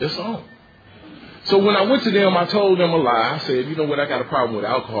 It's on. So when I went to them, I told them a lie. I said, you know what, I got a problem with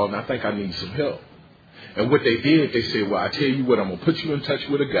alcohol, and I think I need some help. And what they did, they said, well, I tell you what, I'm going to put you in touch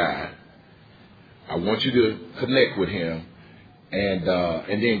with a guy. I want you to connect with him. And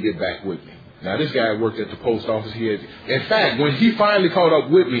then get back with me. Now, this guy worked at the post office here. In fact, when he finally caught up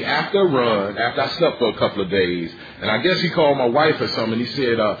with me after a run, after I slept for a couple of days, and I guess he called my wife or something, and he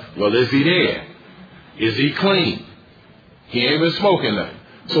said, well, is he there? Is he clean? He ain't been smoking nothing.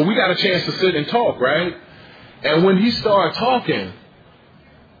 So we got a chance to sit and talk, right? And when he started talking,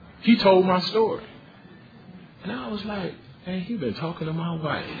 he told my story. And I was like, hey, he been talking to my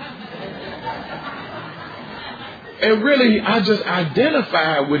wife. And really, I just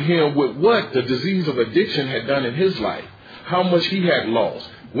identified with him with what the disease of addiction had done in his life, how much he had lost,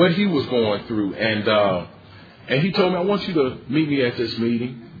 what he was going through. And he told me, I want you to meet me at this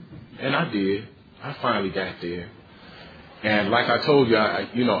meeting. And I did. I finally got there. And like I told you,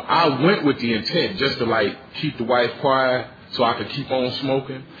 I went with the intent just to keep the wife quiet so I could keep on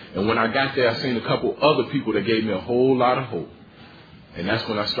smoking. And when I got there, I seen a couple other people that gave me a whole lot of hope. And that's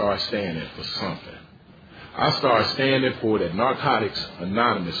when I started standing for something. I started standing for that Narcotics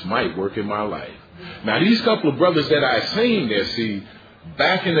Anonymous might work in my life. Now, these couple of brothers that I seen there, see,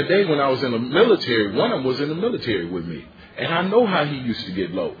 back in the day when I was in the military, one of them was in the military with me. And I know how he used to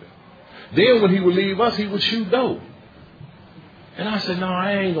get loaded. Then when he would leave us, he would shoot dope. And I said, no,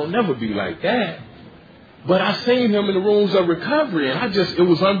 I ain't going to never be like that. But I seen him in the rooms of recovery, and it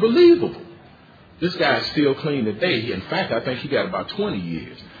was unbelievable. This guy's still clean today. In fact, I think he got about 20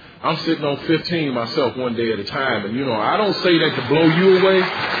 years. I'm sitting on 15 myself one day at a time. And, I don't say that to blow you away,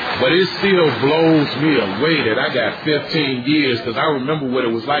 but it still blows me away that I got 15 years, because I remember what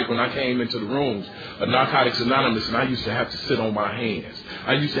it was like when I came into the rooms of Narcotics Anonymous, and I used to have to sit on my hands.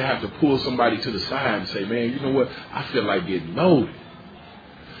 I used to have to pull somebody to the side and say, man, you know what? I feel like getting loaded.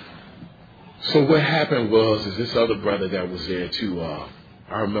 So what happened is this other brother that was there too, I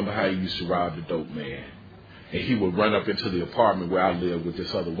remember how he used to rob the dope man. And he would run up into the apartment where I lived with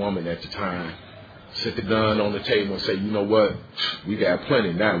this other woman at the time, sit the gun on the table and say, you know what, we got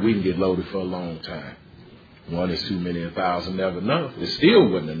plenty now. We can get loaded for a long time. One is too many, 1,000 never enough. It still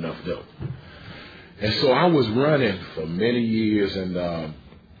wasn't enough though. And so I was running for many years, and I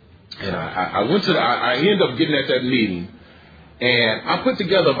ended up getting at that meeting, and I put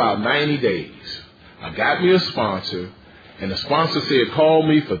together about 90 days. I got me a sponsor, and the sponsor said, call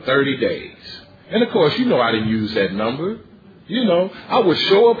me for 30 days. And, of course, I didn't use that number. I would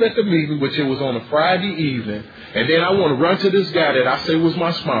show up at the meeting, which it was on a Friday evening, and then I want to run to this guy that I say was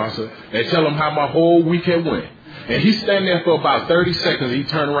my sponsor and tell him how my whole weekend went. And he's standing there for about 30 seconds, and he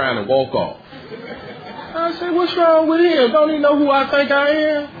turned around and walk off. I said, what's wrong with him? Don't he know who I think I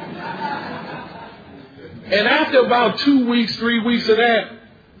am? And after about 2 weeks, 3 weeks of that,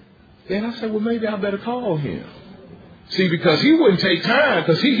 then I said, well, maybe I better call him. See, because he wouldn't take time,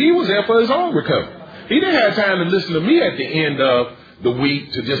 because he was there for his own recovery. He didn't have time to listen to me at the end of the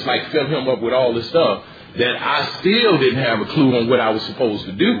week to just like fill him up with all this stuff that I still didn't have a clue on what I was supposed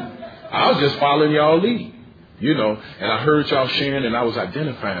to do. I was just following y'all lead, and I heard y'all sharing, and I was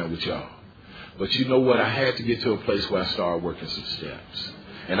identifying with y'all. But you know what? I had to get to a place where I started working some steps.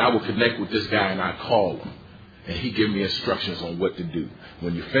 And I would connect with this guy, and I'd call him, and he'd give me instructions on what to do.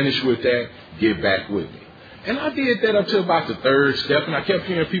 When you finish with that, get back with me. And I did that up to about the 3rd step, and I kept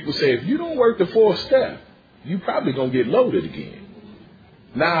hearing people say, if you don't work the 4th step, you probably going to get loaded again.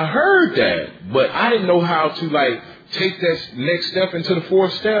 Now, I heard that, but I didn't know how to, take that next step into the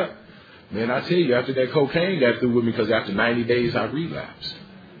 4th step. Man, I tell you, after that cocaine got through with me, because after 90 days, I relapsed.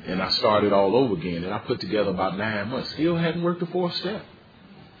 And I started all over again, and I put together about 9 months. Still hadn't worked the 4th step.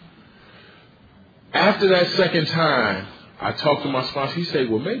 After that second time, I talked to my sponsor. He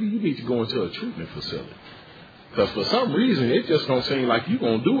said, well, maybe you need to go into a treatment facility. Because for some reason, it just don't seem like you're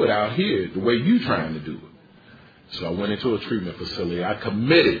going to do it out here the way you're trying to do it. So I went into a treatment facility. I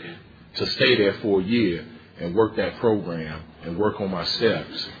committed to stay there for a year and work that program and work on my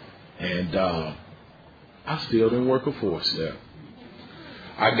steps. And I still didn't work a 4th step.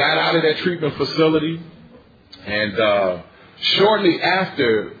 I got out of that treatment facility, and shortly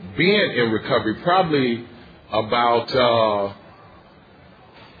after being in recovery, probably about 2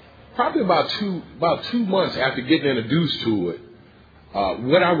 months after getting introduced to it,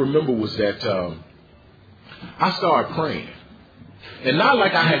 what I remember was that I started praying. And not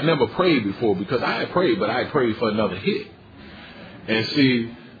like I had never prayed before, because I had prayed, but I had prayed for another hit. And see,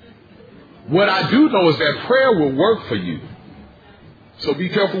 what I do know is that prayer will work for you. So be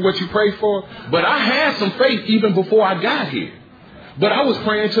careful what you pray for. But I had some faith even before I got here. But I was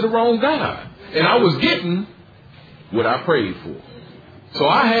praying to the wrong God. And I was getting what I prayed for. So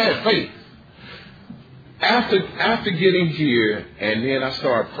I had faith. After getting here, and then I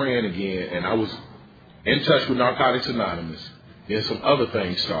started praying again, and I was in touch with Narcotics Anonymous, then some other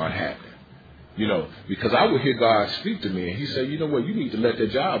things started happening. Because I would hear God speak to me, and he said, you know what, you need to let that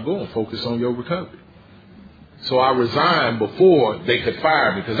job go and focus on your recovery. So I resigned before they could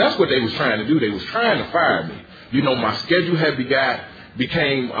fire me, because that's what they was trying to do. They was trying to fire me. My schedule had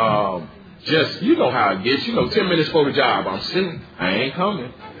became just, how it gets, 10 minutes for the job. I'm sitting, I ain't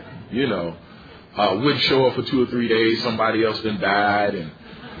coming, wouldn't show up for 2 or 3 days. Somebody else then died.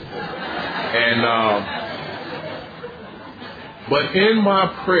 But in my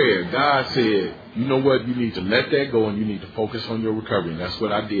prayer, God said, you know what, you need to let that go and you need to focus on your recovery. And that's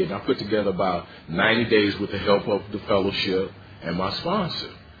what I did. And I put together about 90 days with the help of the fellowship and my sponsor.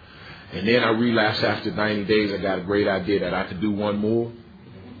 And then I relapsed after 90 days. I got a great idea that I could do one more.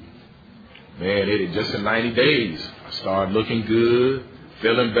 Man, just in 90 days, I started looking good,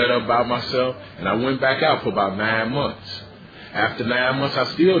 feeling better about myself. And I went back out for about 9 months. After 9 months, I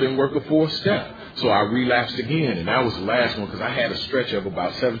still didn't work a 4th step. So I relapsed again, and that was the last one because I had a stretch of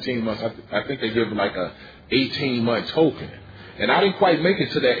about 17 months. I think they give like a 18-month token. And I didn't quite make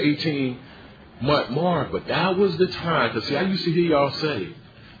it to that 18-month mark, but that was the time. Because, see, I used to hear y'all say,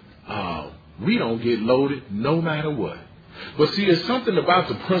 we don't get loaded no matter what. But see, there's something about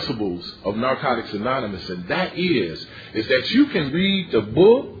the principles of Narcotics Anonymous, and that is that you can read the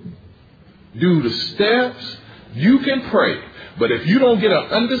book, do the steps, you can pray. But if you don't get an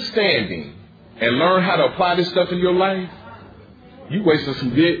understanding and learn how to apply this stuff in your life, you wasting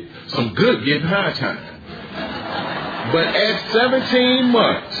some good getting high time. But at 17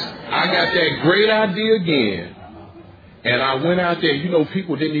 months, I got that great idea again. And I went out there,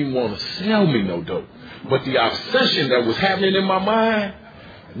 people didn't even want to sell me no dope. But the obsession that was happening in my mind,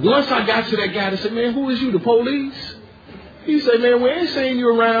 once I got to that guy that said, man, who is you, the police? He said, man, we ain't seen you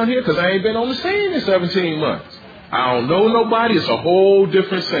around here because I ain't been on the scene in 17 months. I don't know nobody. It's a whole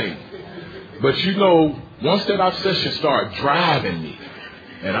different scene. But once that obsession started driving me,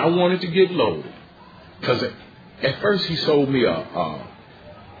 and I wanted to get loaded, because at first he sold me a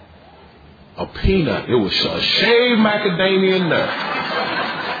peanut. It was a shaved macadamia nut.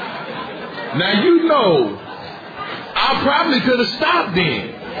 Now, I probably could have stopped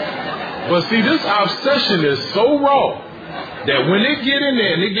then. But see, this obsession is so raw that when it get in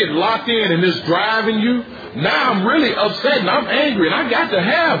there and it get locked in and it's driving you, now I'm really upset and I'm angry and I got to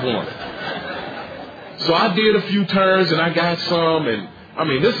have one. So I did a few turns and I got some, and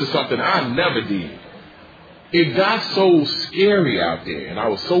this is something I never did. It got so scary out there and I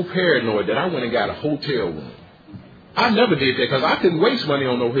was so paranoid that I went and got a hotel room. I never did that because I couldn't waste money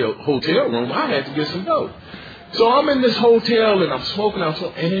on no hotel room. I had to get some dope. So I'm in this hotel and I'm smoking,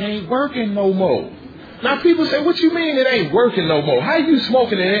 and it ain't working no more. Now people say, what you mean it ain't working no more? How you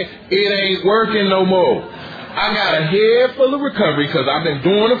smoking it ain't working no more? I got a head full of recovery because I've been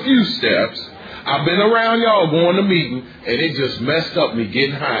doing a few steps. I've been around y'all going to meeting, and it just messed up me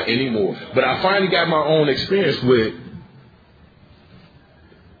getting high anymore. But I finally got my own experience with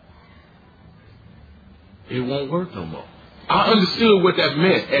it won't work no more. I understood what that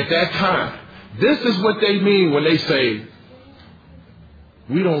meant at that time. This is what they mean when they say,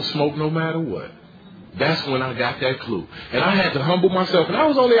 we don't smoke no matter what. That's when I got that clue. And I had to humble myself. And I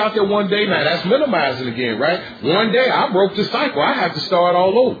was only out there one day. Now, that's minimizing again, right? One day, I broke the cycle. I had to start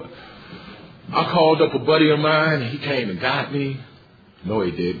all over. I called up a buddy of mine, and he came and got me. No,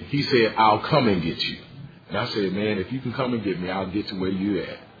 he didn't. He said, I'll come and get you. And I said, man, if you can come and get me, I'll get to where you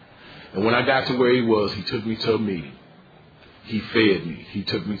at. And when I got to where he was, he took me to a meeting. He fed me. He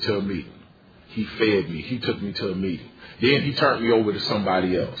took me to a meeting. He fed me. He took me to a meeting. Then he turned me over to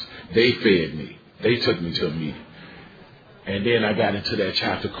somebody else. They fed me. They took me to a meeting. And then I got into that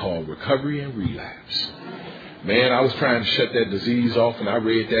chapter called Recovery and Relapse. Man, I was trying to shut that disease off, and I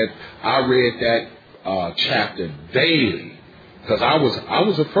read that chapter daily because I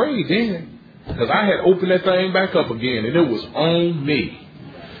was afraid then because I had opened that thing back up again, and it was on me.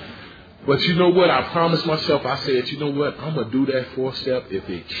 But you know what? I promised myself, I said, you know what? I'm going to do that 4th step if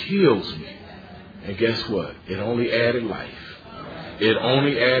it kills me. And guess what? It only added life. It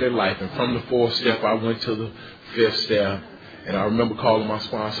only added life. And from the 4th step, I went to the 5th step. And I remember calling my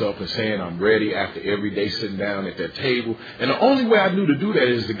sponsor up and saying I'm ready after every day sitting down at that table. And the only way I knew to do that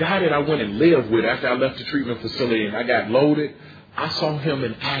is the guy that I went and lived with after I left the treatment facility and I got loaded. I saw him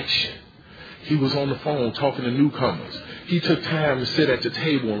in action. He was on the phone talking to newcomers. He took time to sit at the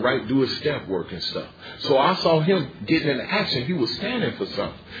table and do his step work and stuff. So I saw him getting into action. He was standing for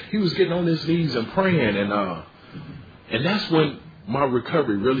something. He was getting on his knees and praying. And that's when my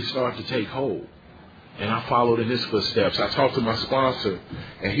recovery really started to take hold. And I followed in his footsteps. I talked to my sponsor,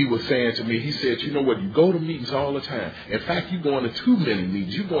 and he was saying to me, he said, you know what, you go to meetings all the time. In fact, you're going to too many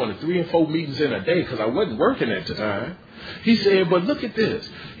meetings. You're going to 3 and 4 meetings in a day because I wasn't working at the time. He said, but look at this.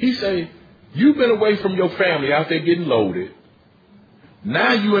 He said, you've been away from your family out there getting loaded.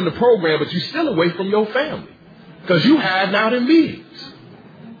 Now you're in the program, but you're still away from your family because you hiding out in meetings.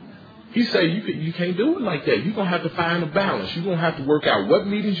 He said, you can't do it like that. You're going to have to find a balance. You're going to have to work out what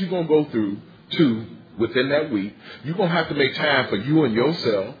meetings you're going to go through to within that week. You're going to have to make time for you and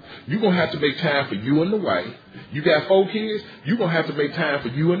yourself. You're going to have to make time for you and the wife. You got 4 kids. You're going to have to make time for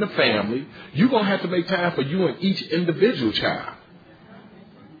you and the family. You're going to have to make time for you and each individual child.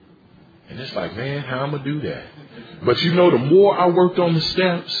 And it's like, man, how am I going to do that? But the more I worked on the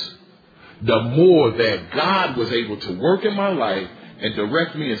steps, the more that God was able to work in my life and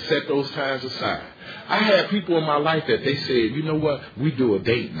direct me and set those times aside. I had people in my life that they said, you know what, we do a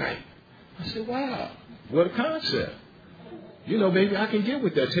date night. I said, wow, what a concept. Baby, I can get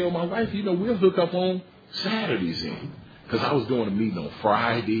with that. Tell my wife, we'll hook up on Saturdays in. Because I was doing a meeting on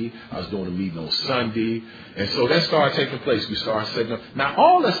Friday. I was doing a meeting on Sunday. And so that started taking place. We started setting up. Now,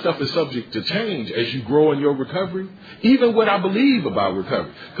 all that stuff is subject to change as you grow in your recovery, even what I believe about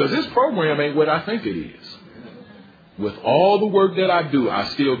recovery. Because this program ain't what I think it is. With all the work that I do, I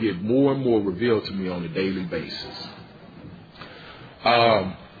still get more and more revealed to me on a daily basis.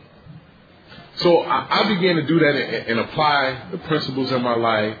 So I began to do that and apply the principles in my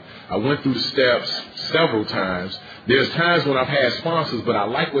life. I went through the steps several times. There's times when I've had sponsors, but I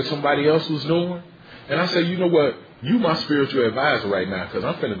like what somebody else was doing. And I say, you know what? You my spiritual advisor right now, because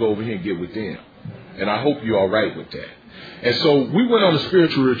I'm finna go over here and get with them. And I hope you're all right with that. And so we went on a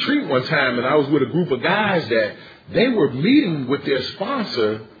spiritual retreat one time, and I was with a group of guys that they were meeting with their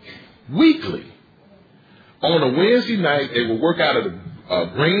sponsor weekly. On a Wednesday night, they would work out of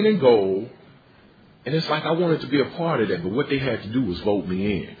the green and gold. And it's like I wanted to be a part of that, but what they had to do was vote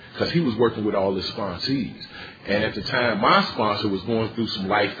me in, because he was working with all his sponsees. And at the time, my sponsor was going through some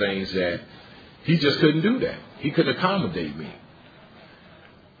life things that he just couldn't do that. He couldn't accommodate me.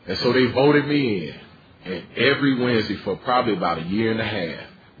 And so they voted me in. And every Wednesday for probably about a year and a half,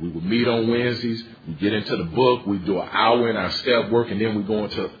 we would meet on Wednesdays. We get into the book. We do an hour in our step work, and then we go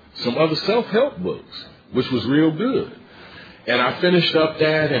into some other self-help books, which was real good. And I finished up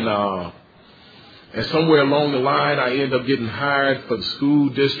that, and somewhere along the line, I ended up getting hired for the school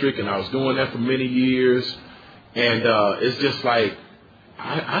district, and I was doing that for many years. And it's just like,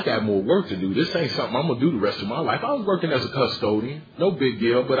 I got more work to do. This ain't something I'm going to do the rest of my life. I was working as a custodian, no big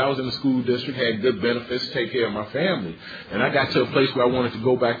deal, but I was in the school district, had good benefits to take care of my family. And I got to a place where I wanted to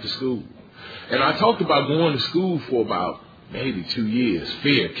go back to school. And I talked about going to school for about maybe 2 years.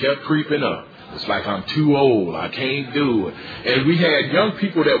 Fear kept creeping up. It's like I'm too old. I can't do it. And we had young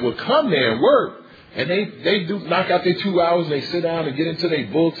people that would come there and work. And they do knock out their 2 hours, and they sit down and get into their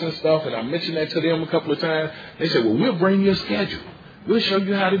books and stuff. And I mentioned that to them a couple of times. They said, well, we'll bring you a schedule. We'll show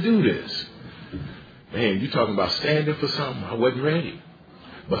you how to do this. Man, you talking about standing for something. I wasn't ready.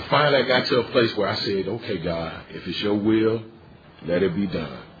 But finally I got to a place where I said, okay, God, if it's your will, let it be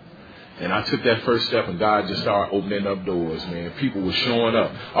done. And I took that first step, and God just started opening up doors, man. People were showing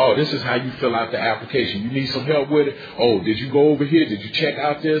up. Oh, this is how you fill out the application. You need some help with it? Oh, did you go over here? Did you check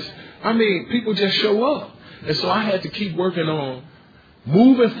out this? I mean, people just show up. And so I had to keep working on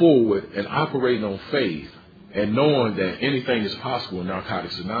moving forward and operating on faith and knowing that anything is possible in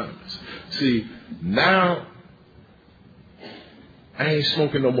Narcotics Anonymous. See, now I ain't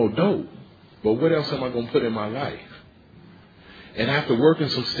smoking no more dope, but what else am I going to put in my life? And after working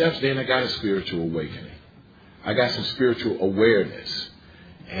some steps, then I got a spiritual awakening. I got some spiritual awareness.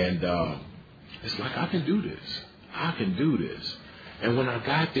 And it's like, I can do this. I can do this. And when I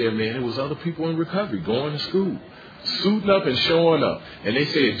got there, man, it was other people in recovery going to school, suiting up and showing up. And they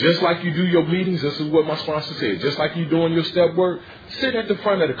said, just like you do your meetings, this is what my sponsor said, just like you doing your step work, sit at the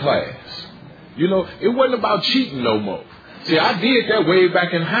front of the class. You know, it wasn't about cheating no more. See, I did that way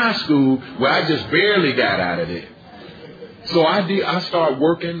back in high school where I just barely got out of it. So I started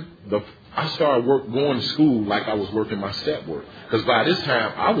going to school like I was working my step work. Because by this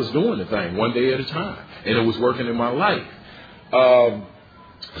time, I was doing the thing one day at a time. And it was working in my life.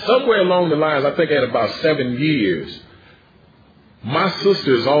 Somewhere along the lines, I think at about 7 years, my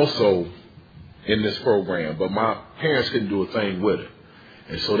sister is also in this program, but my parents couldn't do a thing with her.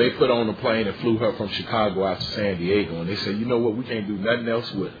 And so they put on a plane and flew her from Chicago out to San Diego. And they said, you know what, we can't do nothing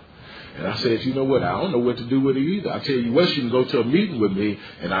else with her. And I said, you know what, I don't know what to do with her either. I tell you what, she can go to a meeting with me,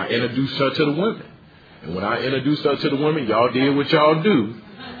 and I introduced her to the women. And when I introduced her to the women, y'all did what y'all do.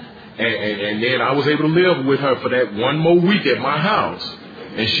 And then I was able to live with her for that one more week at my house.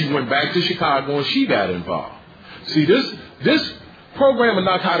 And she went back to Chicago and she got involved. See, this program of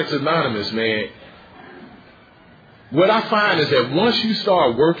Narcotics Anonymous, man, what I find is that once you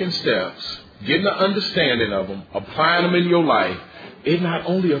start working steps, getting an understanding of them, applying them in your life, it not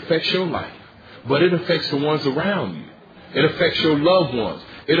only affects your life, but it affects the ones around you. It affects your loved ones.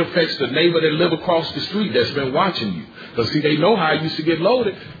 It affects the neighbor that live across the street that's been watching you. Because, see, they know how I used to get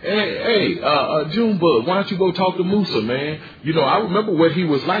loaded. Hey, Junebug, why don't you go talk to Musa, man? You know, I remember what he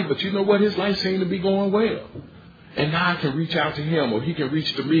was like, but you know what? His life seemed to be going well. And now I can reach out to him, or he can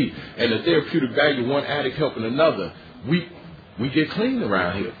reach to me. And the therapeutic value, one addict helping another, we get clean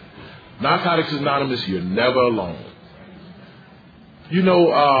around here. Narcotics Anonymous, you're never alone. You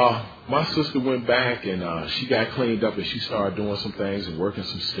know, my sister went back and she got cleaned up, and she started doing some things and working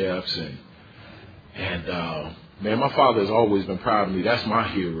some steps. And man, my father has always been proud of me. That's my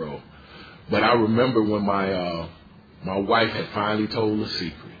hero. But I remember when my wife had finally told the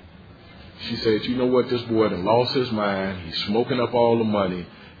secret. She said, you know what, this boy done lost his mind. He's smoking up all the money,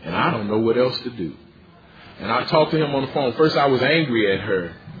 and I don't know what else to do. And I talked to him on the phone. First, I was angry at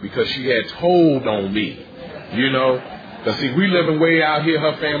her because she had told on me, you know. Because, see, we living way out here.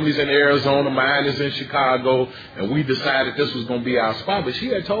 Her family's in Arizona. Mine is in Chicago. And we decided this was going to be our spot. But she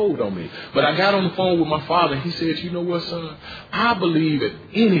had told on me. But I got on the phone with my father. And he said, you know what, son? I believe if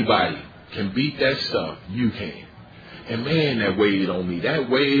anybody can beat that stuff, you can. And, man, that weighed on me. That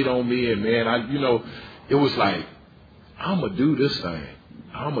weighed on me. And, man, it was like, I'm going to do this thing.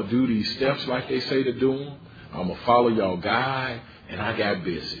 I'm going to do these steps like they say to do them. I'm going to follow y'all guide. And I got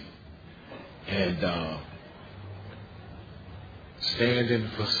busy. And, standing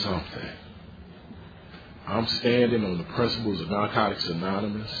for something. I'm standing on the principles of Narcotics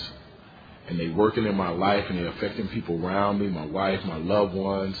Anonymous, and they working in my life, and they're affecting people around me, my wife, my loved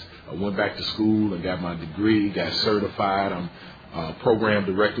ones. I went back to school and got my degree, got certified. I'm a program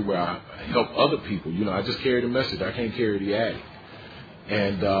director where I help other people. You know, I just carry the message. I can't carry the addict.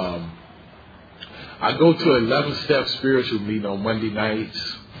 And I go to 11-step spiritual meeting on Monday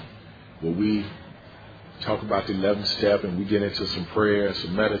nights where we talk about the 11th step, and we get into some prayer,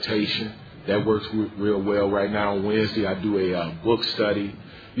 some meditation. That works real well. Right now on Wednesday, I do a book study.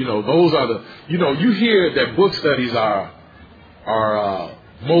 You know, those are the, you know, you hear that book studies are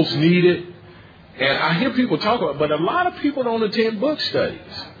most needed. And I hear people talk about, but a lot of people don't attend book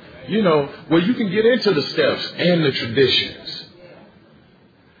studies, you know, where you can get into the steps and the traditions.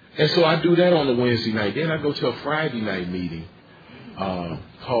 And so I do that on the Wednesday night. Then I go to a Friday night meeting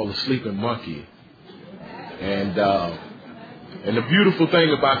called The Sleeping Monkey. And the beautiful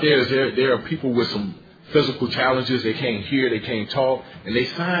thing about that is there are people with some physical challenges. They can't hear, they can't talk, and they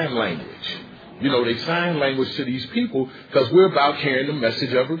sign language. You know, they sign language to these people because we're about carrying the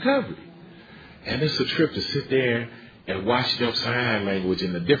message of recovery. And it's a trip to sit there and watch them sign language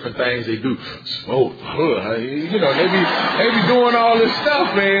and the different things they do. Smoke, you know, they be doing all this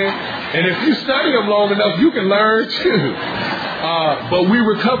stuff, man. And if you study them long enough, you can learn too. But we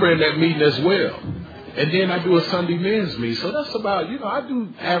recover in that meeting as well. And then I do a Sunday men's meeting. So that's about, you know, I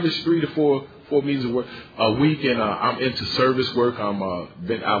do average 3 to 4 meetings a week, and I'm into service work. I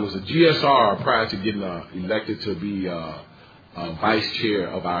was a GSR prior to getting elected to be vice chair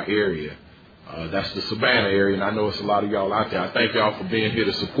of our area. That's the Savannah area, and I know it's a lot of y'all out there. I thank y'all for being here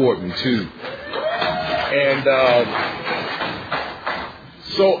to support me too. And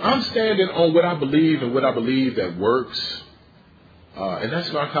so I'm standing on what I believe and what I believe that works, and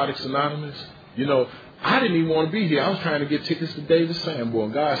that's Narcotics Anonymous. You know, I didn't even want to be here. I was trying to get tickets to David Sanborn.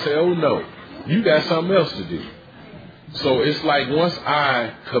 And God said, oh, no, you got something else to do. So it's like once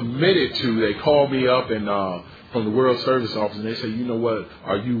I committed to, they called me up and from the World Service Office, and they said, you know what,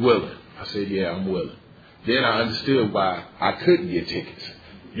 are you willing? I said, yeah, I'm willing. Then I understood why I couldn't get tickets.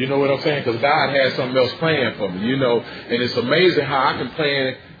 You know what I'm saying? Because God had something else planned for me, you know. And it's amazing how I can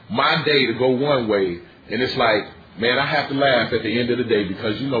plan my day to go one way, and it's like, man, I have to laugh at the end of the day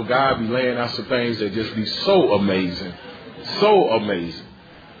because, you know, God be laying out some things that just be so amazing. So amazing.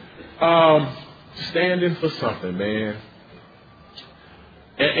 Standing for something, man.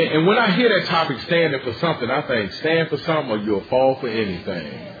 And when I hear that topic, standing for something, I think, stand for something or you'll fall for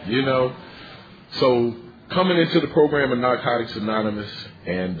anything, you know. So coming into the program of Narcotics Anonymous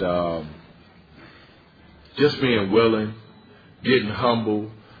and just being willing, getting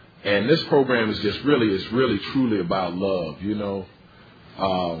humble. And this program is just really, truly about love, you know.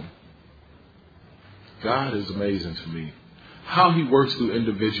 God is amazing to me. How he works through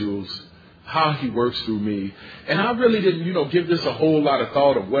individuals, how he works through me. And I really didn't, you know, give this a whole lot of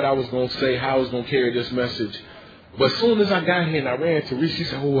thought of what I was going to say, how I was going to carry this message. But as soon as I got here and I ran to Reese, she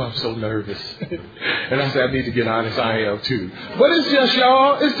said, oh, I'm so nervous. And I said, I need to get honest, I am too. But it's just,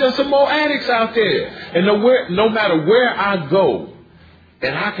 y'all, it's just some more addicts out there. And no matter where I go,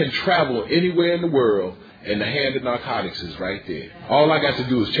 and I can travel anywhere in the world, and the hand of narcotics is right there. All I got to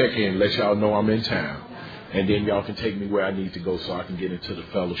do is check in, let y'all know I'm in town. And then y'all can take me where I need to go so I can get into the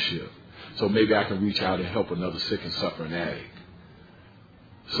fellowship. So maybe I can reach out and help another sick and suffering addict.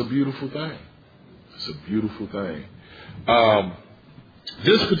 It's a beautiful thing. It's a beautiful thing.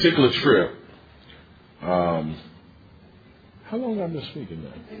 This particular trip, how long have I been speaking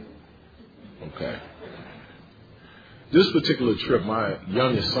now? Okay. This particular trip, my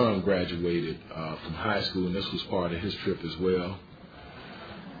youngest son graduated from high school, and this was part of his trip as well.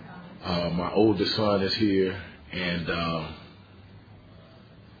 My oldest son is here, and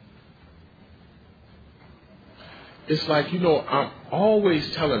it's like, you know, I'm always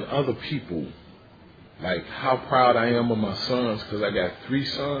telling other people, like, how proud I am of my sons, because I got 3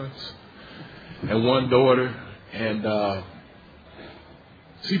 sons and 1 daughter. And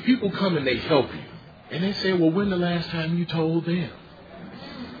see, people come and they help you. And they say, well, when the last time you told them?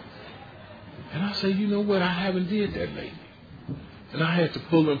 And I say, you know what, I haven't did that lately. And I had to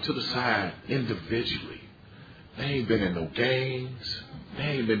pull them to the side individually. They ain't been in no gangs. They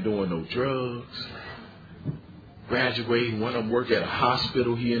ain't been doing no drugs. Graduating, one of them work at a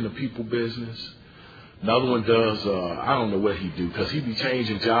hospital. He in the people business. Another one does, I don't know what he do, because he be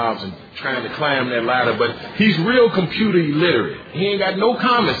changing jobs and trying to climb that ladder. But he's real computer illiterate. He ain't got no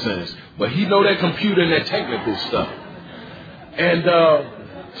common sense, but he know that computer and that technical stuff. And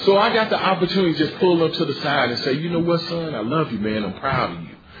so I got the opportunity to just pull him to the side and say, you know what, son, I love you, man. I'm proud of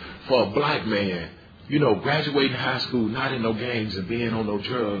you. For a black man, you know, graduating high school, not in no gangs and being on no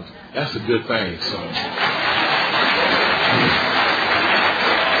drugs, that's a good thing, son.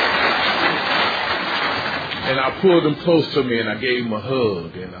 And I pulled him close to me and I gave him a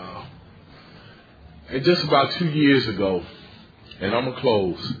hug. And just about 2 years ago, and I'm going to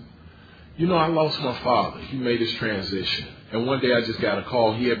close, you know, I lost my father. He made his transition. And one day I just got a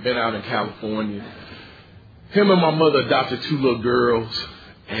call. He had been out in California. Him and my mother adopted 2 little girls.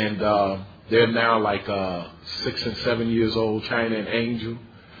 And they're now like 6 and 7 years old, China and Angel.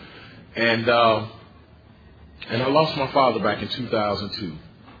 And I lost my father back in 2002.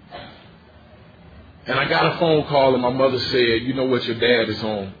 And I got a phone call and my mother said, you know what, your dad is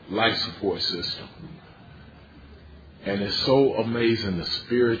on life support system. And it's so amazing, the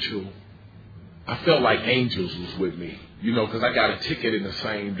spiritual. I felt like angels was with me, you know, because I got a ticket in the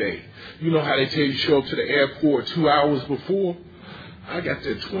same day. You know how they tell you show up to the airport 2 hours before? I got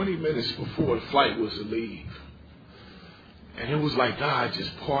there 20 minutes before the flight was to leave. And it was like God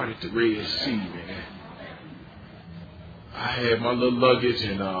just parted the Red Sea, man. I had my little luggage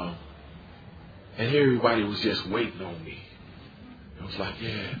and everybody was just waiting on me. It was like,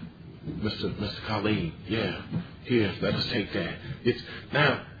 yeah, Mr. Colleen, yeah, here, let us take that.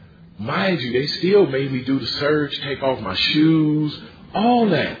 Now, mind you, they still made me do the surge, take off my shoes, all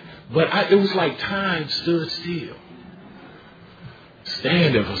that. But it was like time stood still.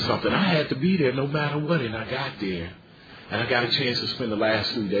 Standing for something. I had to be there no matter what, and I got there. And I got a chance to spend the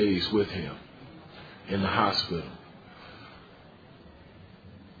last 3 days with him in the hospital.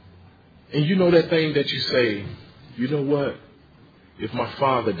 And you know that thing that you say, you know what? If my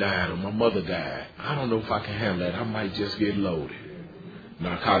father died or my mother died, I don't know if I can handle that. I might just get loaded.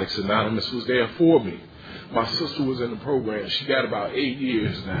 Narcotics Anonymous was there for me. My sister was in the program. She got about 8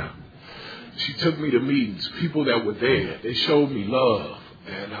 years now. She took me to meetings. People that were there, they showed me love.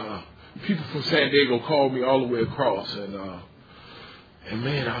 And people from San Diego called me all the way across. And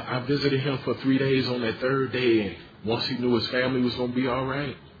man, I visited him for 3 days on that third day. And once he knew his family was going to be all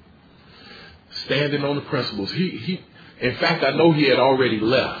right, standing on the principles. In fact, I know he had already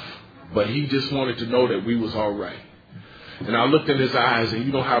left, but he just wanted to know that we was all right. And I looked in his eyes, and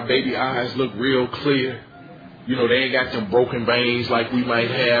you know how baby eyes look real clear? You know, they ain't got them broken veins like we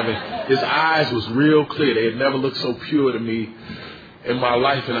might have. And his eyes was real clear. They had never looked so pure to me in my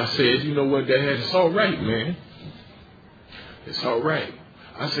life. And I said, you know what, Dad? It's all right, man. It's all right.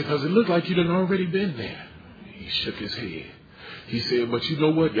 I said, because it looked like you done already been there. He shook his head. He said, but you know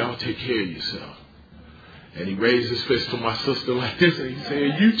what? Y'all take care of yourself. And he raised his fist to my sister like this, and he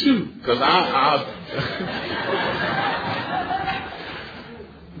said, you too. Because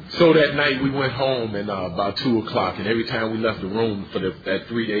So that night we went home and about 2 o'clock, and every time we left the room for that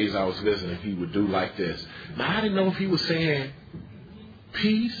 3 days I was visiting, he would do like this. Now, I didn't know if he was saying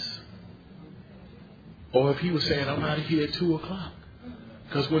peace or if he was saying, I'm out of here at 2 o'clock.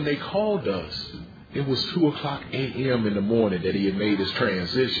 Because when they called us, it was 2 o'clock a.m. in the morning that he had made his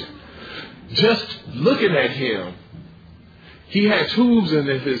transition. Just looking at him, he had tubes in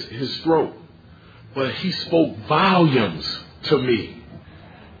his throat, but he spoke volumes to me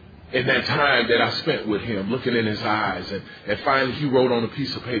in that time that I spent with him, looking in his eyes. And finally he wrote on a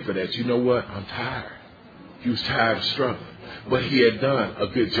piece of paper that, you know what, I'm tired. He was tired of struggling. But he had done a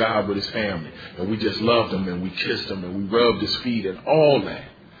good job with his family. And we just loved him, and we kissed him, and we rubbed his feet and all that.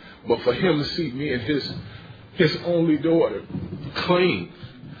 But for him to see me and his only daughter clean,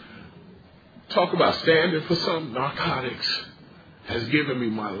 talk about standing for something. Narcotics has given me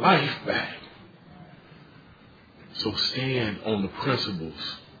my life back. So stand on the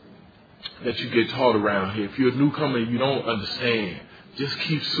principles that you get taught around here. If you're a newcomer and you don't understand, just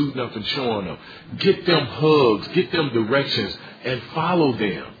keep suiting up and showing up. Get them hugs, get them directions, and follow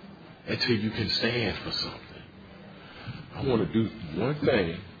them until you can stand for something. I want to do one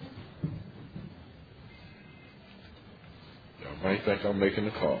thing. Y'all might think I'm making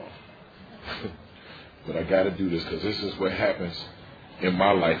a call. But I got to do this because this is what happens in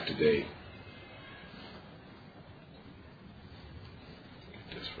my life today.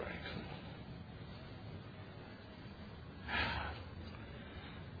 Get this right.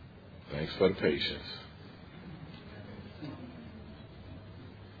 Come on. Thanks for the patience.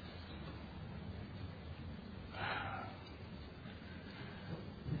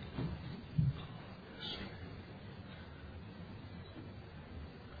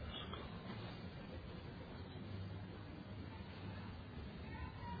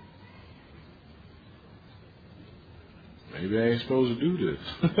 Maybe I ain't supposed to do this.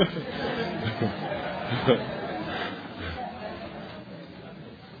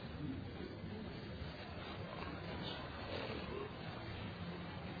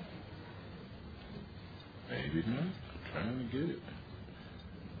 Maybe not. I'm trying to get it.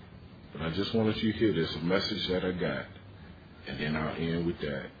 But I just wanted you to hear this, a message that I got. And then I'll end with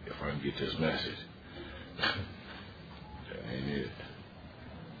that if I can get this message. That ain't it.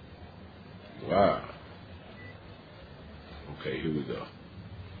 Wow. Okay, here we go.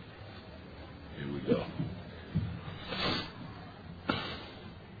 Here we go.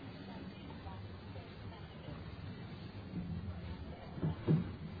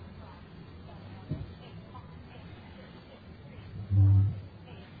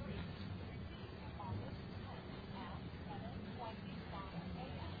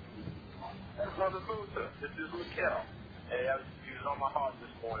 Brother Luther, this is Mikkel. Hey, you was on my heart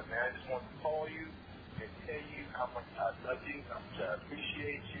this morning, man. I just wanted to call you and tell you how much I love you, how much I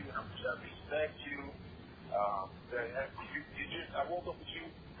appreciate you, how much I respect you. I woke up with you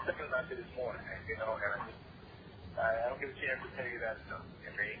quicker than I did this morning, you know, and I don't get a chance to tell you that enough.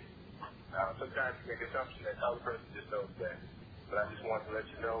 I mean, sometimes you make assumptions that the other person just knows that. But I just wanted to let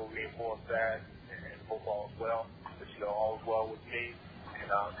you know, reinforce that, and hope all is well. Let you know all is well with me, and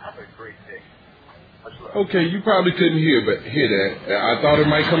have a great day. Okay, you probably couldn't hear that. I thought it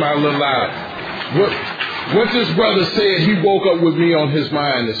might come out a little loud. What this brother said, he woke up with me on his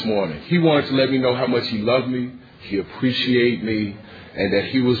mind this morning. He wanted to let me know how much he loved me, he appreciated me, and that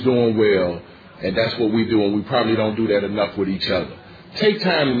he was doing well. And that's what we do, and we probably don't do that enough with each other. Take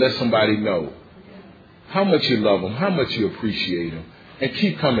time to let somebody know how much you love them, how much you appreciate them, and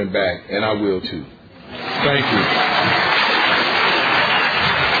keep coming back, and I will too. Thank you.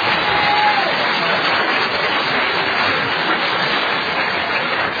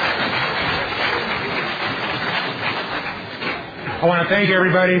 I want to thank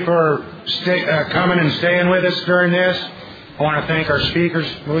everybody for coming and staying with us during this. I want to thank our speakers,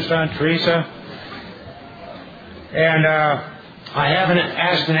 Musa and Teresa. And I haven't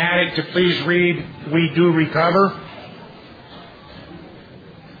asked an addict to please read We Do Recover.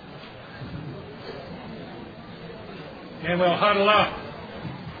 And we'll huddle up.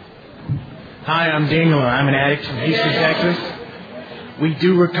 Hi, I'm Daniel. I'm an addict from Houston, Texas. We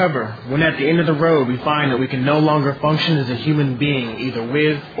do recover when at the end of the road we find that we can no longer function as a human being, either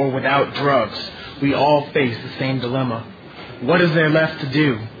with or without drugs. We all face the same dilemma. What is there left to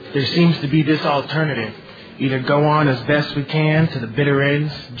do? There seems to be this alternative. Either go on as best we can to the bitter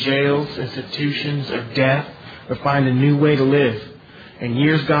ends, jails, institutions, or death, or find a new way to live. In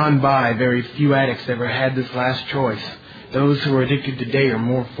years gone by, very few addicts ever had this last choice. Those who are addicted today are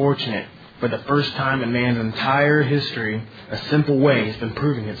more fortunate. For the first time in man's entire history, a simple way has been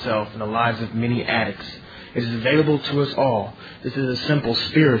proving itself in the lives of many addicts. It is available to us all. This is a simple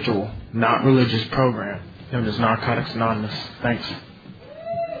spiritual, not religious program known as Narcotics Anonymous. Thanks.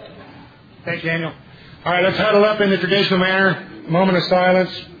 Thanks, Daniel. All right, let's huddle up in the traditional manner. Moment of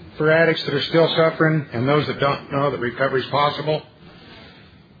silence for addicts that are still suffering and those that don't know that recovery is possible.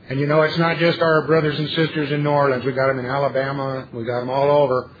 And you know, it's not just our brothers and sisters in New Orleans. We got them in Alabama. We got them all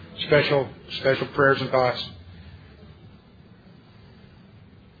over. Special prayers and thoughts.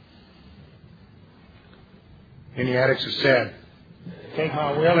 Any addicts have said, take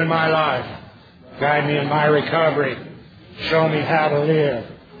my will in my life. Guide me in my recovery. Show me how to live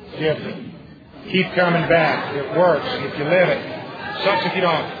different. Keep coming back. It works if you live it. Sucks if you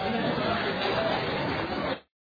don't.